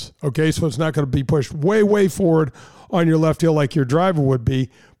stance, okay? So it's not going to be pushed way, way forward on your left heel like your driver would be,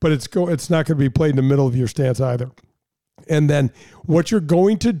 but it's not going to be played in the middle of your stance either. And then what you're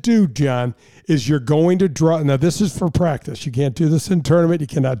going to do, John, is you're going to draw. Now, this is for practice. You can't do this in tournament. You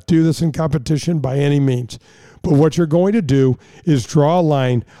cannot do this in competition by any means. But what you're going to do is draw a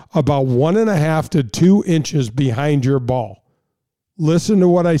line about 1.5 to 2 inches behind your ball. Listen to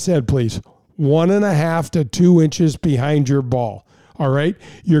what I said, please. 1.5 to 2 inches behind your ball. All right.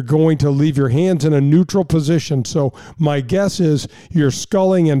 You're going to leave your hands in a neutral position. So my guess is you're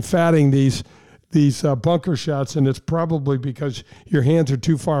sculling and fatting these bunker shots, and it's probably because your hands are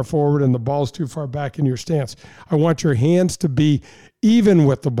too far forward and the ball's too far back in your stance. I want your hands to be even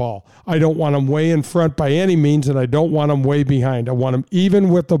with the ball. I don't want them way in front by any means, and I don't want them way behind. I want them even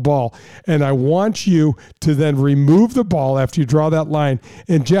with the ball, and I want you to then remove the ball after you draw that line.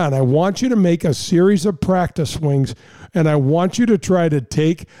 And, John, I want you to make a series of practice swings, and I want you to try to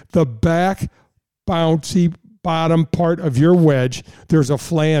take the back bouncy bottom part of your wedge. There's a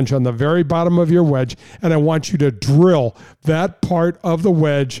flange on the very bottom of your wedge, and I want you to drill that part of the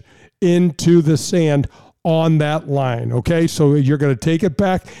wedge into the sand on that line, okay? So you're going to take it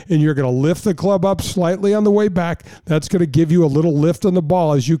back, and you're going to lift the club up slightly on the way back. That's going to give you a little lift on the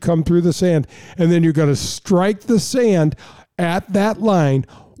ball as you come through the sand, and then you're going to strike the sand at that line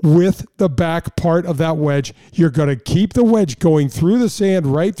with the back part of that wedge. You're going to keep the wedge going through the sand,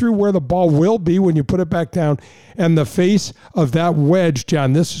 right through where the ball will be when you put it back down. And the face of that wedge,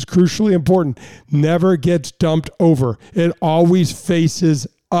 John, this is crucially important, never gets dumped over. It always faces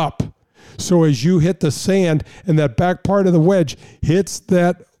up. So as you hit the sand and that back part of the wedge hits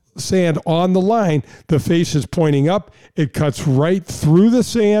that sand on the line, the face is pointing up. It cuts right through the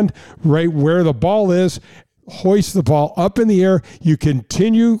sand, right where the ball is. Hoist the ball up in the air. You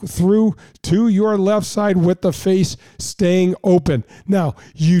continue through to your left side with the face staying open. Now,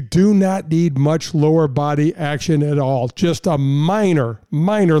 you do not need much lower body action at all. Just a minor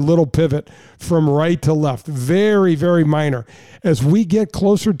little pivot from right to left. Very, very minor. As we get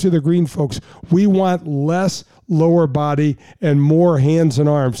closer to the green, folks, we want less lower body and more hands and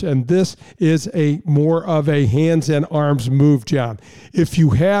arms. And this is a more of a hands and arms move, John. If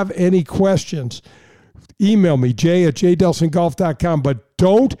you have any questions, email me, jay@jdelsinggolf.com, but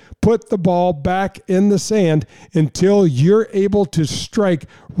don't put the ball back in the sand until you're able to strike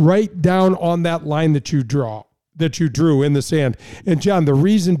right down on that line that you drew in the sand. And John, the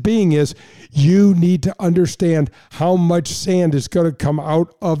reason being is you need to understand how much sand is going to come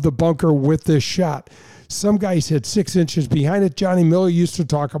out of the bunker with this shot. Some guys hit 6 inches behind it. Johnny Miller used to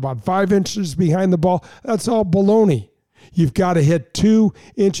talk about 5 inches behind the ball. That's all baloney. You've got to hit 2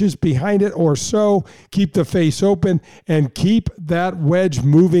 inches behind it or so, keep the face open, and keep that wedge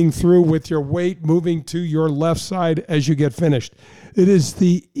moving through with your weight moving to your left side as you get finished. It is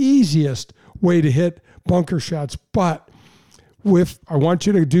the easiest way to hit bunker shots, but I want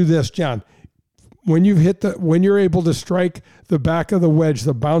you to do this, John. When you're able to strike the back of the wedge,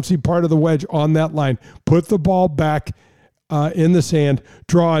 the bouncy part of the wedge on that line, put the ball back in the sand,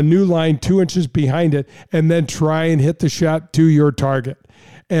 draw a new line 2 inches behind it, and then try and hit the shot to your target.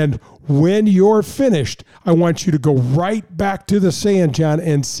 And when you're finished, I want you to go right back to the sand, John,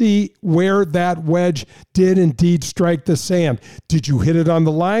 and see where that wedge did indeed strike the sand. Did you hit it on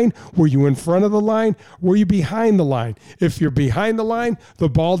the line? Were you in front of the line? Were you behind the line? If you're behind the line, the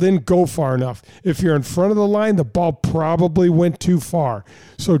ball didn't go far enough. If you're in front of the line, the ball probably went too far.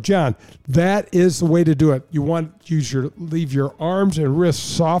 So, John, that is the way to do it. You want to leave your arms and wrists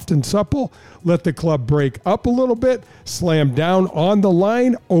soft and supple. Let the club break up a little bit. Slam down on the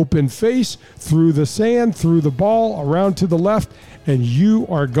line, open face, through the sand, through the ball, around to the left, and you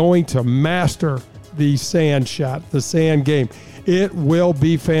are going to master the sand shot, the sand game. It will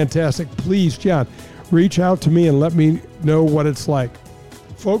be fantastic. Please, John, reach out to me and let me know what it's like.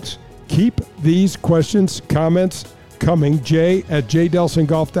 Folks, keep these questions, comments coming.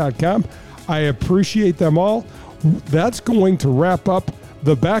 Jay@jdelsinggolf.com. I appreciate them all. That's going to wrap up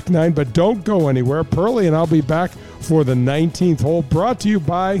the back nine, but don't go anywhere. Pearlie and I'll be back for the 19th hole, brought to you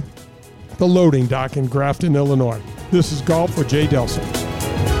by the Loading Dock in Grafton, Illinois. This is Golf with Jay Delsing.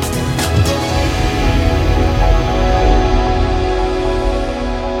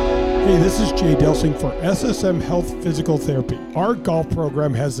 Hey, this is Jay Delsing for SSM Health Physical Therapy. Our golf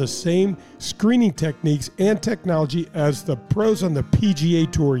program has the same screening techniques and technology as the pros on the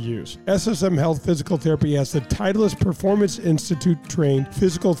PGA Tour use. SSM Health Physical Therapy has the Titleist Performance Institute trained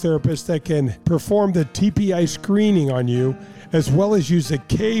physical therapists that can perform the TPI screening on you, as well as use the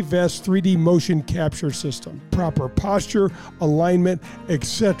K-Vest 3D motion capture system. Proper posture, alignment,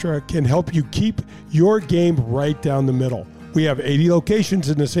 etc. can help you keep your game right down the middle. We have 80 locations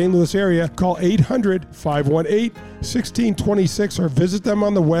in the St. Louis area. Call 800-518-1626 or visit them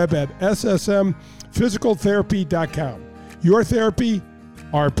on the web at ssmphysicaltherapy.com. Your therapy,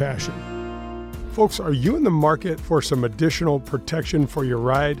 our passion. Folks, are you in the market for some additional protection for your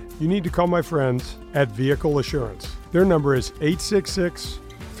ride? You need to call my friends at Vehicle Assurance. Their number is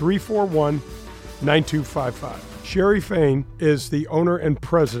 866-341-9255. Sherry Fain is the owner and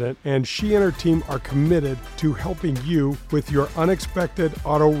president, and she and her team are committed to helping you with your unexpected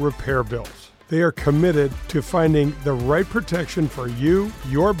auto repair bills. They are committed to finding the right protection for you,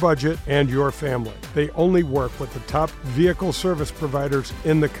 your budget, and your family. They only work with the top vehicle service providers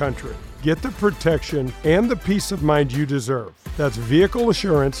in the country. Get the protection and the peace of mind you deserve. That's Vehicle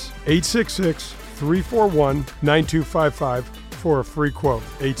Assurance, 866-341-9255 for a free quote.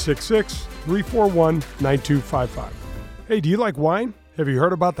 866-341-9255. Hey, do you like wine? Have you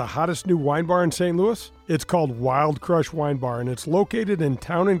heard about the hottest new wine bar in St. Louis? It's called Wild Crush Wine Bar, and it's located in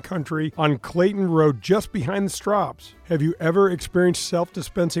Town and Country on Clayton Road, just behind the Straubs. Have you ever experienced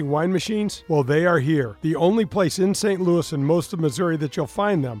self-dispensing wine machines? Well, they are here. The only place in St. Louis and most of Missouri that you'll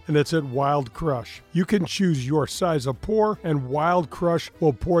find them, and it's at Wild Crush. You can choose your size of pour, and Wild Crush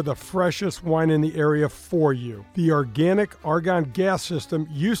will pour the freshest wine in the area for you. The organic argon gas system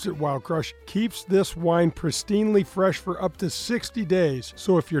used at Wild Crush keeps this wine pristinely fresh for up to 60 days.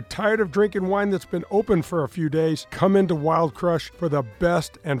 So if you're tired of drinking wine that's been open for a few days, come into Wild Crush for the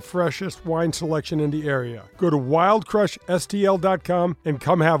best and freshest wine selection in the area. Go to wildcrushstl.com and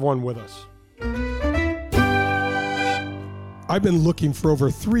come have one with us. I've been looking for over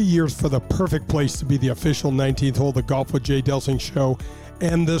 3 years for the perfect place to be the official 19th hole of the Golf with Jay Delsing show,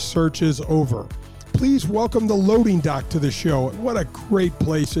 and the search is over. Please welcome the Loading Dock to the show. What a great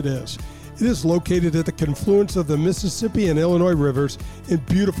place it is. It is located at the confluence of the Mississippi and Illinois rivers in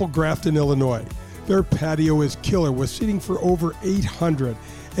beautiful Grafton, Illinois. Their patio is killer with seating for over 800,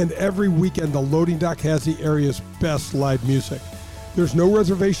 and every weekend the Loading Dock has the area's best live music. There's no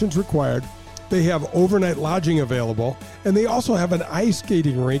reservations required. They have overnight lodging available, and they also have an ice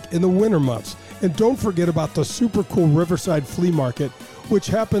skating rink in the winter months. And don't forget about the super cool Riverside Flea Market, which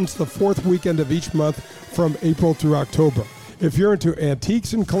happens the fourth weekend of each month from April through October. If you're into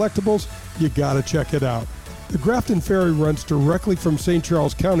antiques and collectibles, you gotta check it out. The Grafton Ferry runs directly from St.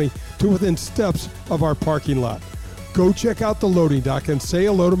 Charles County to within steps of our parking lot. Go check out the Loading Dock and say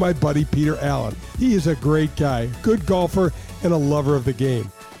hello to my buddy Peter Allen. He is a great guy, good golfer, and a lover of the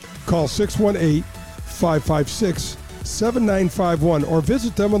game. Call 618-556-7951 or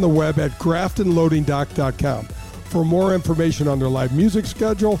visit them on the web at graftonloadingdock.com for more information on their live music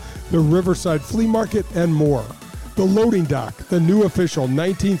schedule, the Riverside Flea Market, and more. The Loading Dock, the new official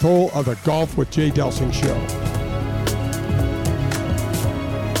 19th hole of the Golf with Jay Delsing show.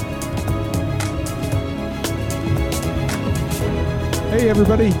 Hey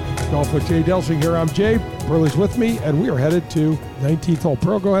everybody, Golf with Jay Delsing here. I'm Jay. Pearlie's with me, and we are headed to 19th hole.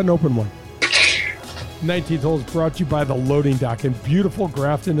 Pearl, go ahead and open one. 19th hole is brought to you by the Loading Dock in beautiful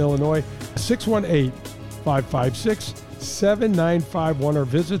Grafton, Illinois. 618-556-7951 or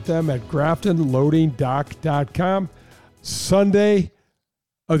visit them at graftonloadingdock.com. Sunday,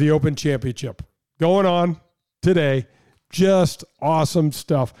 of the Open Championship going on today. Just awesome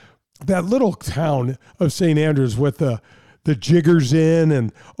stuff. That little town of St. Andrews with the Jiggers Inn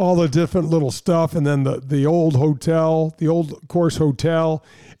and all the different little stuff, and then the old hotel, the old course hotel,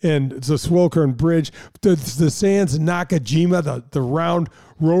 and the Swilkern Bridge, the Sands Nakajima, the round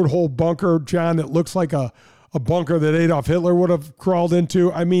road hole bunker, John, it looks like a bunker that Adolf Hitler would have crawled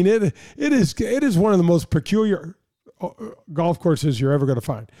into. I mean, it is one of the most peculiar golf courses you're ever going to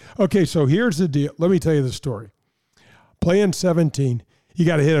find. Okay, so here's the deal. Let me tell you the story. Playing 17, you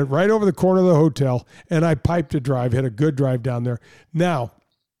got to hit it right over the corner of the hotel, and I piped a drive, hit a good drive down there. Now,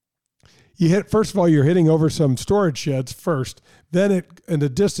 first of all, you're hitting over some storage sheds first. Then in the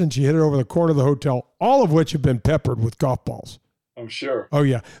distance, you hit it over the corner of the hotel, all of which have been peppered with golf balls. I'm sure. Oh,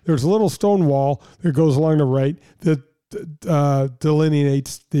 yeah. There's a little stone wall that goes along the right that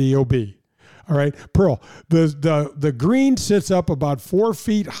delineates the OB. All right. Pearl, the green sits up about 4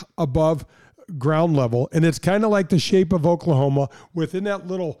 feet above ground level, and it's kind of like the shape of Oklahoma. Within that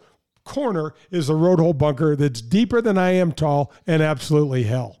little corner is a road hole bunker that's deeper than I am tall and absolutely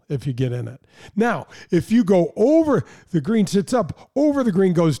hell if you get in it. Now, if you go over, the green sits up, over the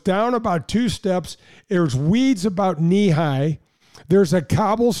green goes down about 2 steps. There's weeds about knee high. There's a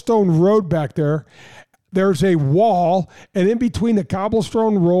cobblestone road back there. There's a wall, and in between the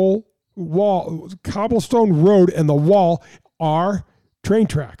cobblestone road and the wall are train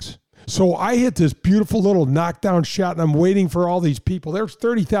tracks. So I hit this beautiful little knockdown shot, and I'm waiting for all these people. There's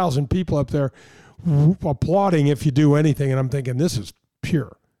 30,000 people up there applauding if you do anything, and I'm thinking, this is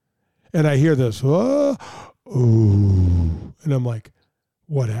pure. And I hear this, ooh, and I'm like,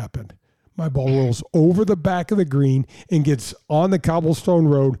 what happened? My ball rolls over the back of the green and gets on the cobblestone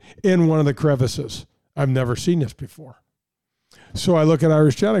road in one of the crevices. I've never seen this before. So I look at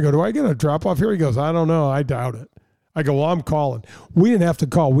Irish John. I go, do I get a drop off here? He goes, I don't know. I doubt it. I go, well, I'm calling. We didn't have to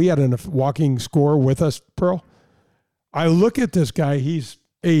call. We had a walking score with us, Pearl. I look at this guy. He's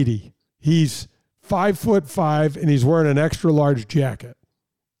 80. He's 5'5", and he's wearing an extra large jacket.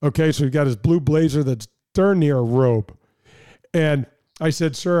 Okay, so he's got his blue blazer that's darn near a robe. And I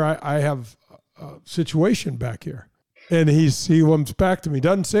said, sir, I have a situation back here. And he comes back to me,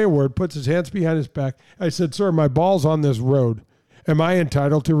 doesn't say a word, puts his hands behind his back. I said, sir, my ball's on this road. Am I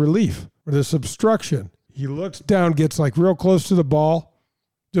entitled to relief for this obstruction? He looks down, gets like real close to the ball,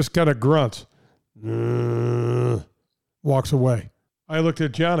 just kind of grunts, walks away. I looked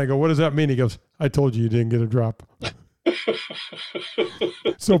at John. I go, what does that mean? He goes, I told you didn't get a drop.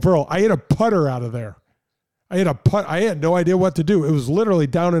 So, Pearl, I hit a putter out of there. I had no idea what to do. It was literally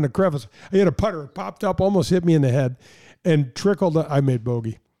down in a crevice. I hit a putter. It popped up, almost hit me in the head, and trickled. I made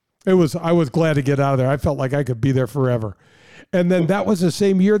bogey. I was glad to get out of there. I felt like I could be there forever. And then that was the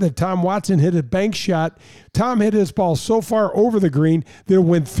same year that Tom Watson hit a bank shot. Tom hit his ball so far over the green that it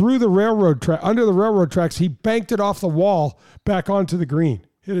went through the railroad track, under the railroad tracks. He banked it off the wall back onto the green.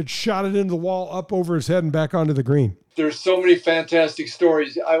 Shot it into the wall, up over his head and back onto the green. There's so many fantastic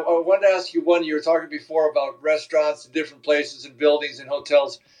stories. I wanted to ask you one. You were talking before about restaurants and different places and buildings and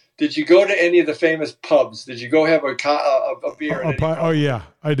hotels. Did you go to any of the famous pubs? Did you go have a beer? Oh, yeah,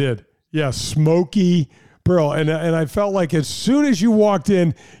 I did. Yeah, Smoky, Pearl. And I felt like as soon as you walked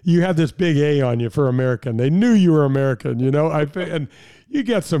in, you had this big A on you for American. They knew you were American, you know. And you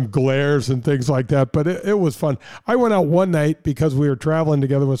get some glares and things like that, but it was fun. I went out one night because we were traveling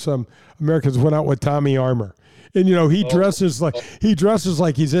together with some Americans, went out with Tommy Armour. And, you know, he dresses like he's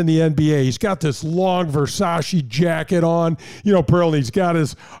in the NBA. He's got this long Versace jacket on, you know, Pearl, and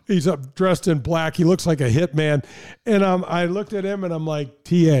he's up dressed in black. He looks like a hitman. And I looked at him and I'm like,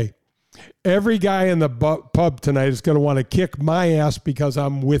 TA, every guy in the pub tonight is going to want to kick my ass because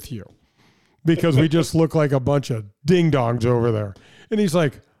I'm with you. Because we just look like a bunch of ding-dongs over there. And he's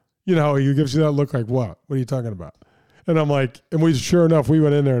like, you know, he gives you that look like, what? What are you talking about? And I'm like, and sure enough, we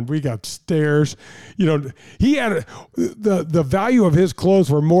went in there and we got stares. You know, he had the value of his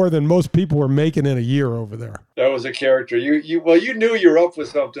clothes were more than most people were making in a year over there. That was a character. You knew you were up with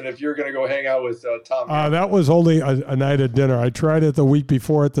something if you're going to go hang out with Tom. That was only a night at dinner. I tried it the week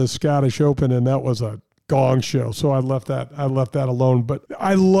before at the Scottish Open, and that was a gong show. So I left that alone. But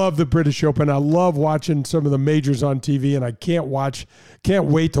I love the British Open. I love watching some of the majors on TV, and I can't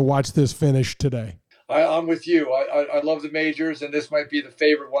wait to watch this finish today. I'm with you. I love the majors, and this might be the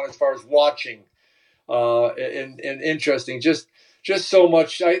favorite one as far as watching and interesting. Just so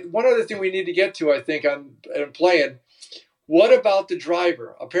much. One other thing we need to get to, I think, on playing. What about the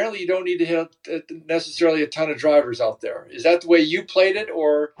driver? Apparently, you don't need to hit necessarily a ton of drivers out there. Is that the way you played it,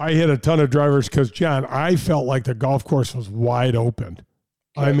 or? I hit a ton of drivers because, John, I felt like the golf course was wide open.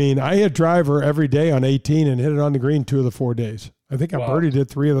 Okay. I mean, I hit driver every day on 18 and hit it on the green 2 of the 4 days. I think I Wow. birdied it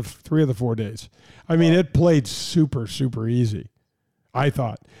three of the 4 days. I mean, it played super, super easy, I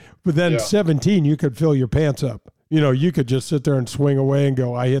thought. But then 17, you could fill your pants up. You know, you could just sit there and swing away and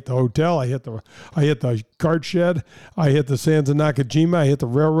go, I hit the hotel, I hit the cart shed, I hit the sands of Nakajima, I hit the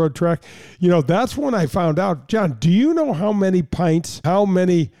railroad track. You know, that's when I found out, John, do you know how many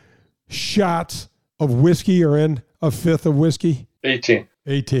shots of whiskey are in a fifth of whiskey? 18.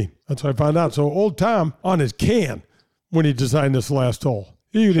 18. That's what I found out. So old Tom, on his can, when he designed this last hole,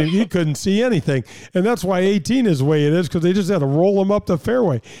 he couldn't see anything. And that's why 18 is the way it is, because they just had to roll him up the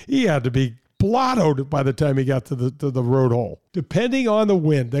fairway. He had to be blottoed by the time he got to the road hole. Depending on the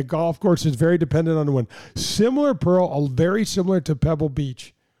wind, that golf course is very dependent on the wind. Similar, Pearl, very similar to Pebble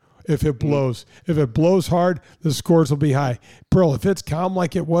Beach. If it blows, hard, the scores will be high. Pearl, if it's calm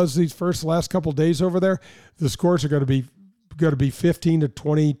like it was these last couple days over there, the scores are going to be 15 to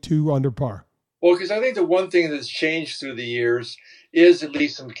 22 under par. Well, because I think the one thing that's changed through the years is at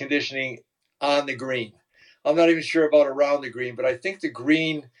least some conditioning on the green. I'm not even sure about around the green, but I think the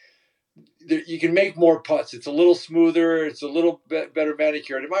green, you can make more putts. It's a little smoother. It's a little bit better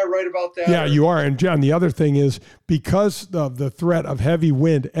manicured. Am I right about that? Yeah, you are. And John, the other thing is, because of the threat of heavy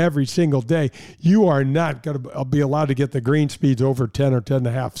wind every single day, you are not going to be allowed to get the green speeds over 10 or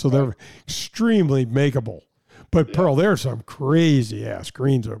 10.5. So they're extremely makeable. But Pearl, there are some crazy ass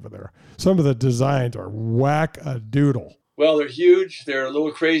greens over there. Some of the designs are whack-a-doodle. Well, they're huge. They're a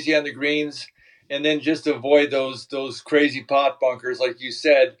little crazy on the greens. And then just to avoid those crazy pot bunkers, like you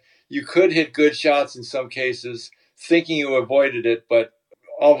said, you could hit good shots in some cases, thinking you avoided it, but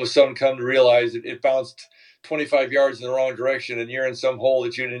all of a sudden come to realize it bounced 25 yards in the wrong direction, and you're in some hole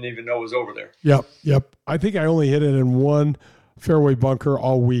that you didn't even know was over there. Yep. I think I only hit it in one fairway bunker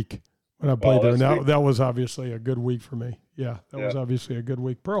all week when I played there. Now, that was obviously a good week for me. Yeah, that was obviously a good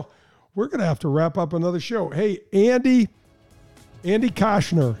week. Pearl, we're going to have to wrap up another show. Hey, Andy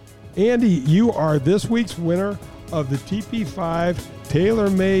Koshner. Andy, you are this week's winner of the TP5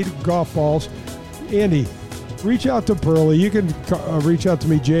 tailor-made golf balls. Andy, reach out to Pearlie. You can reach out to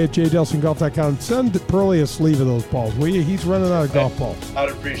me, Jay at jdelsinggolf.com. Send Pearlie a sleeve of those balls, will you? He's running out of golf balls. I'd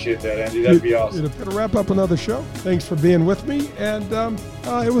appreciate that, Andy. That'd be awesome. Going to wrap up another show. Thanks for being with me, and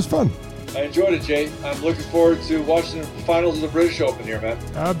it was fun. I enjoyed it, Jay. I'm looking forward to watching the finals of the British Open here, man.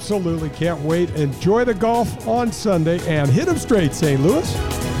 Absolutely. Can't wait. Enjoy the golf on Sunday, and hit 'em straight, St. Louis.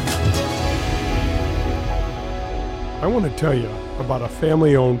 I want to tell you about a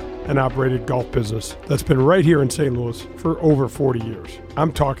family-owned and operated golf business that's been right here in St. Louis for over 40 years.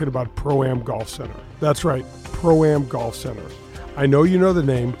 I'm talking about Pro-Am Golf Center. That's right, Pro-Am Golf Center. I know you know the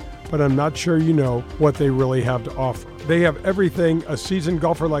name, but I'm not sure you know what they really have to offer. They have everything a seasoned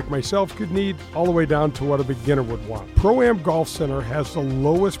golfer like myself could need, all the way down to what a beginner would want. Pro-Am Golf Center has the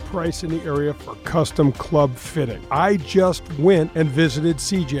lowest price in the area for custom club fitting. I just went and visited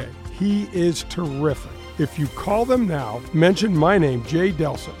CJ. He is terrific. If you call them now, mention my name, Jay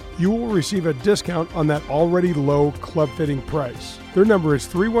Delsing, you will receive a discount on that already low club fitting price. Their number is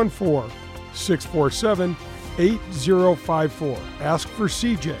 314-647-8054. Ask for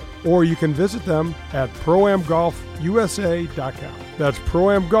CJ, or you can visit them at proamgolfusa.com. That's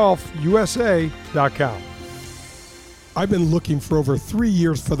proamgolfusa.com. I've been looking for over 3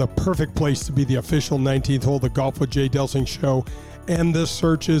 years for the perfect place to be the official 19th hole of the Golf with Jay Delsing show, and the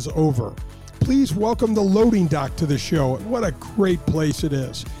search is over. Please welcome the Loading Dock to the show. What a great place it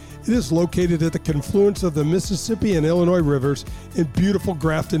is. It is located at the confluence of the Mississippi and Illinois rivers in beautiful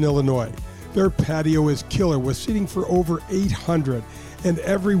Grafton, Illinois. Their patio is killer with seating for over 800, and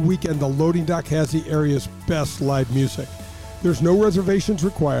every weekend the Loading Dock has the area's best live music. There's no reservations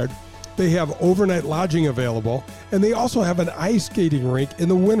required. They have overnight lodging available, and they also have an ice skating rink in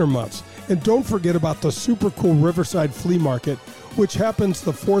the winter months. And don't forget about the super cool Riverside Flea Market, which happens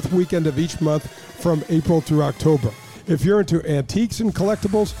the fourth weekend of each month from April through October. If you're into antiques and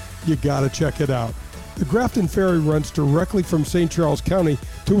collectibles, you gotta check it out. The Grafton Ferry runs directly from St. Charles County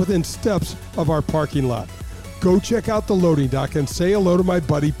to within steps of our parking lot. Go check out the Loading Dock and say hello to my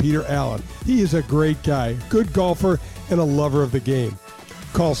buddy Peter Allen. He is a great guy, good golfer, and a lover of the game.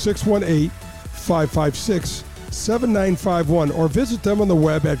 Call 618-556-7951 or visit them on the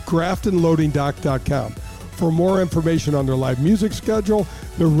web at graftonloadingdock.com for more information on their live music schedule,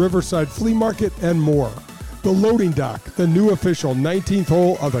 the Riverside Flea Market, and more. The Loading Dock, the new official 19th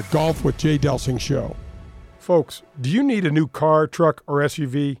hole of the Golf with Jay Delsing show. Folks, do you need a new car, truck, or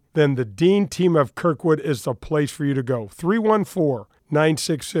SUV? Then the Dean team of Kirkwood is the place for you to go. 314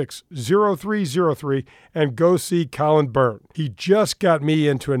 414-966-0303 and go see Colin Byrne. He just got me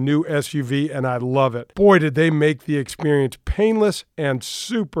into a new SUV and I love it. Boy, did they make the experience painless and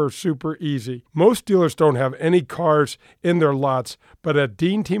super, super easy. Most dealers don't have any cars in their lots, but at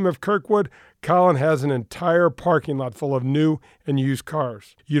Dean Team of Kirkwood, Colin has an entire parking lot full of new and used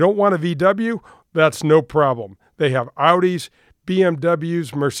cars. You don't want a VW? That's no problem. They have Audis,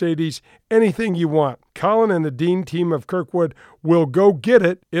 BMWs, Mercedes, anything you want. Colin and the Dean Team of Kirkwood will go get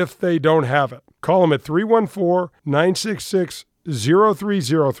it if they don't have it. Call them at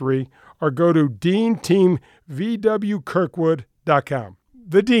 314-966-0303 or go to DeanTeamVWKirkwood.com.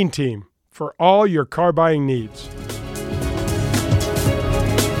 The Dean Team, for all your car buying needs.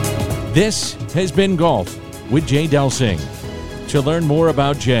 This has been Golf with Jay Delsing. To learn more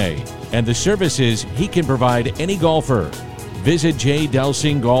about Jay and the services he can provide any golfer, visit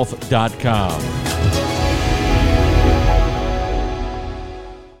jdelsinggolf.com.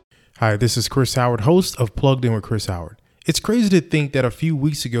 Hi, this is Chris Howard, host of Plugged In with Chris Howard. It's crazy to think that a few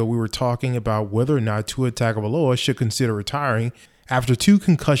weeks ago we were talking about whether or not Tua Tagovailoa should consider retiring. After 2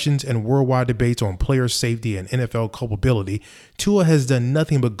 concussions and worldwide debates on player safety and NFL culpability, Tua has done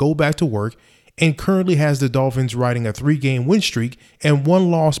nothing but go back to work and currently has the Dolphins riding a 3-game win streak and 1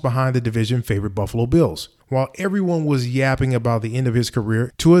 loss behind the division favorite Buffalo Bills. While everyone was yapping about the end of his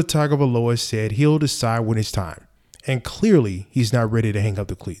career, Tua Tagovailoa said he'll decide when it's time. And clearly, he's not ready to hang up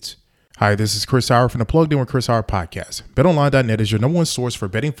the cleats. Hi, this is Chris Howard from the Plugged In with Chris Howard podcast. BetOnline.net is your number one source for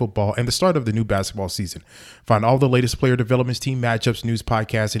betting football and the start of the new basketball season. Find all the latest player developments, team matchups, news,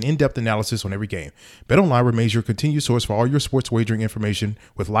 podcasts, and in-depth analysis on every game. BetOnline remains your continued source for all your sports wagering information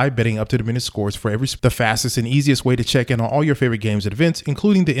with live betting, up-to-the-minute scores for the fastest and easiest way to check in on all your favorite games and events,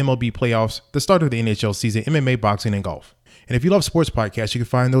 including the MLB playoffs, the start of the NHL season, MMA, boxing, and golf. And if you love sports podcasts, you can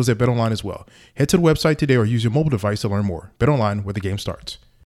find those at BetOnline as well. Head to the website today or use your mobile device to learn more. BetOnline, where the game starts.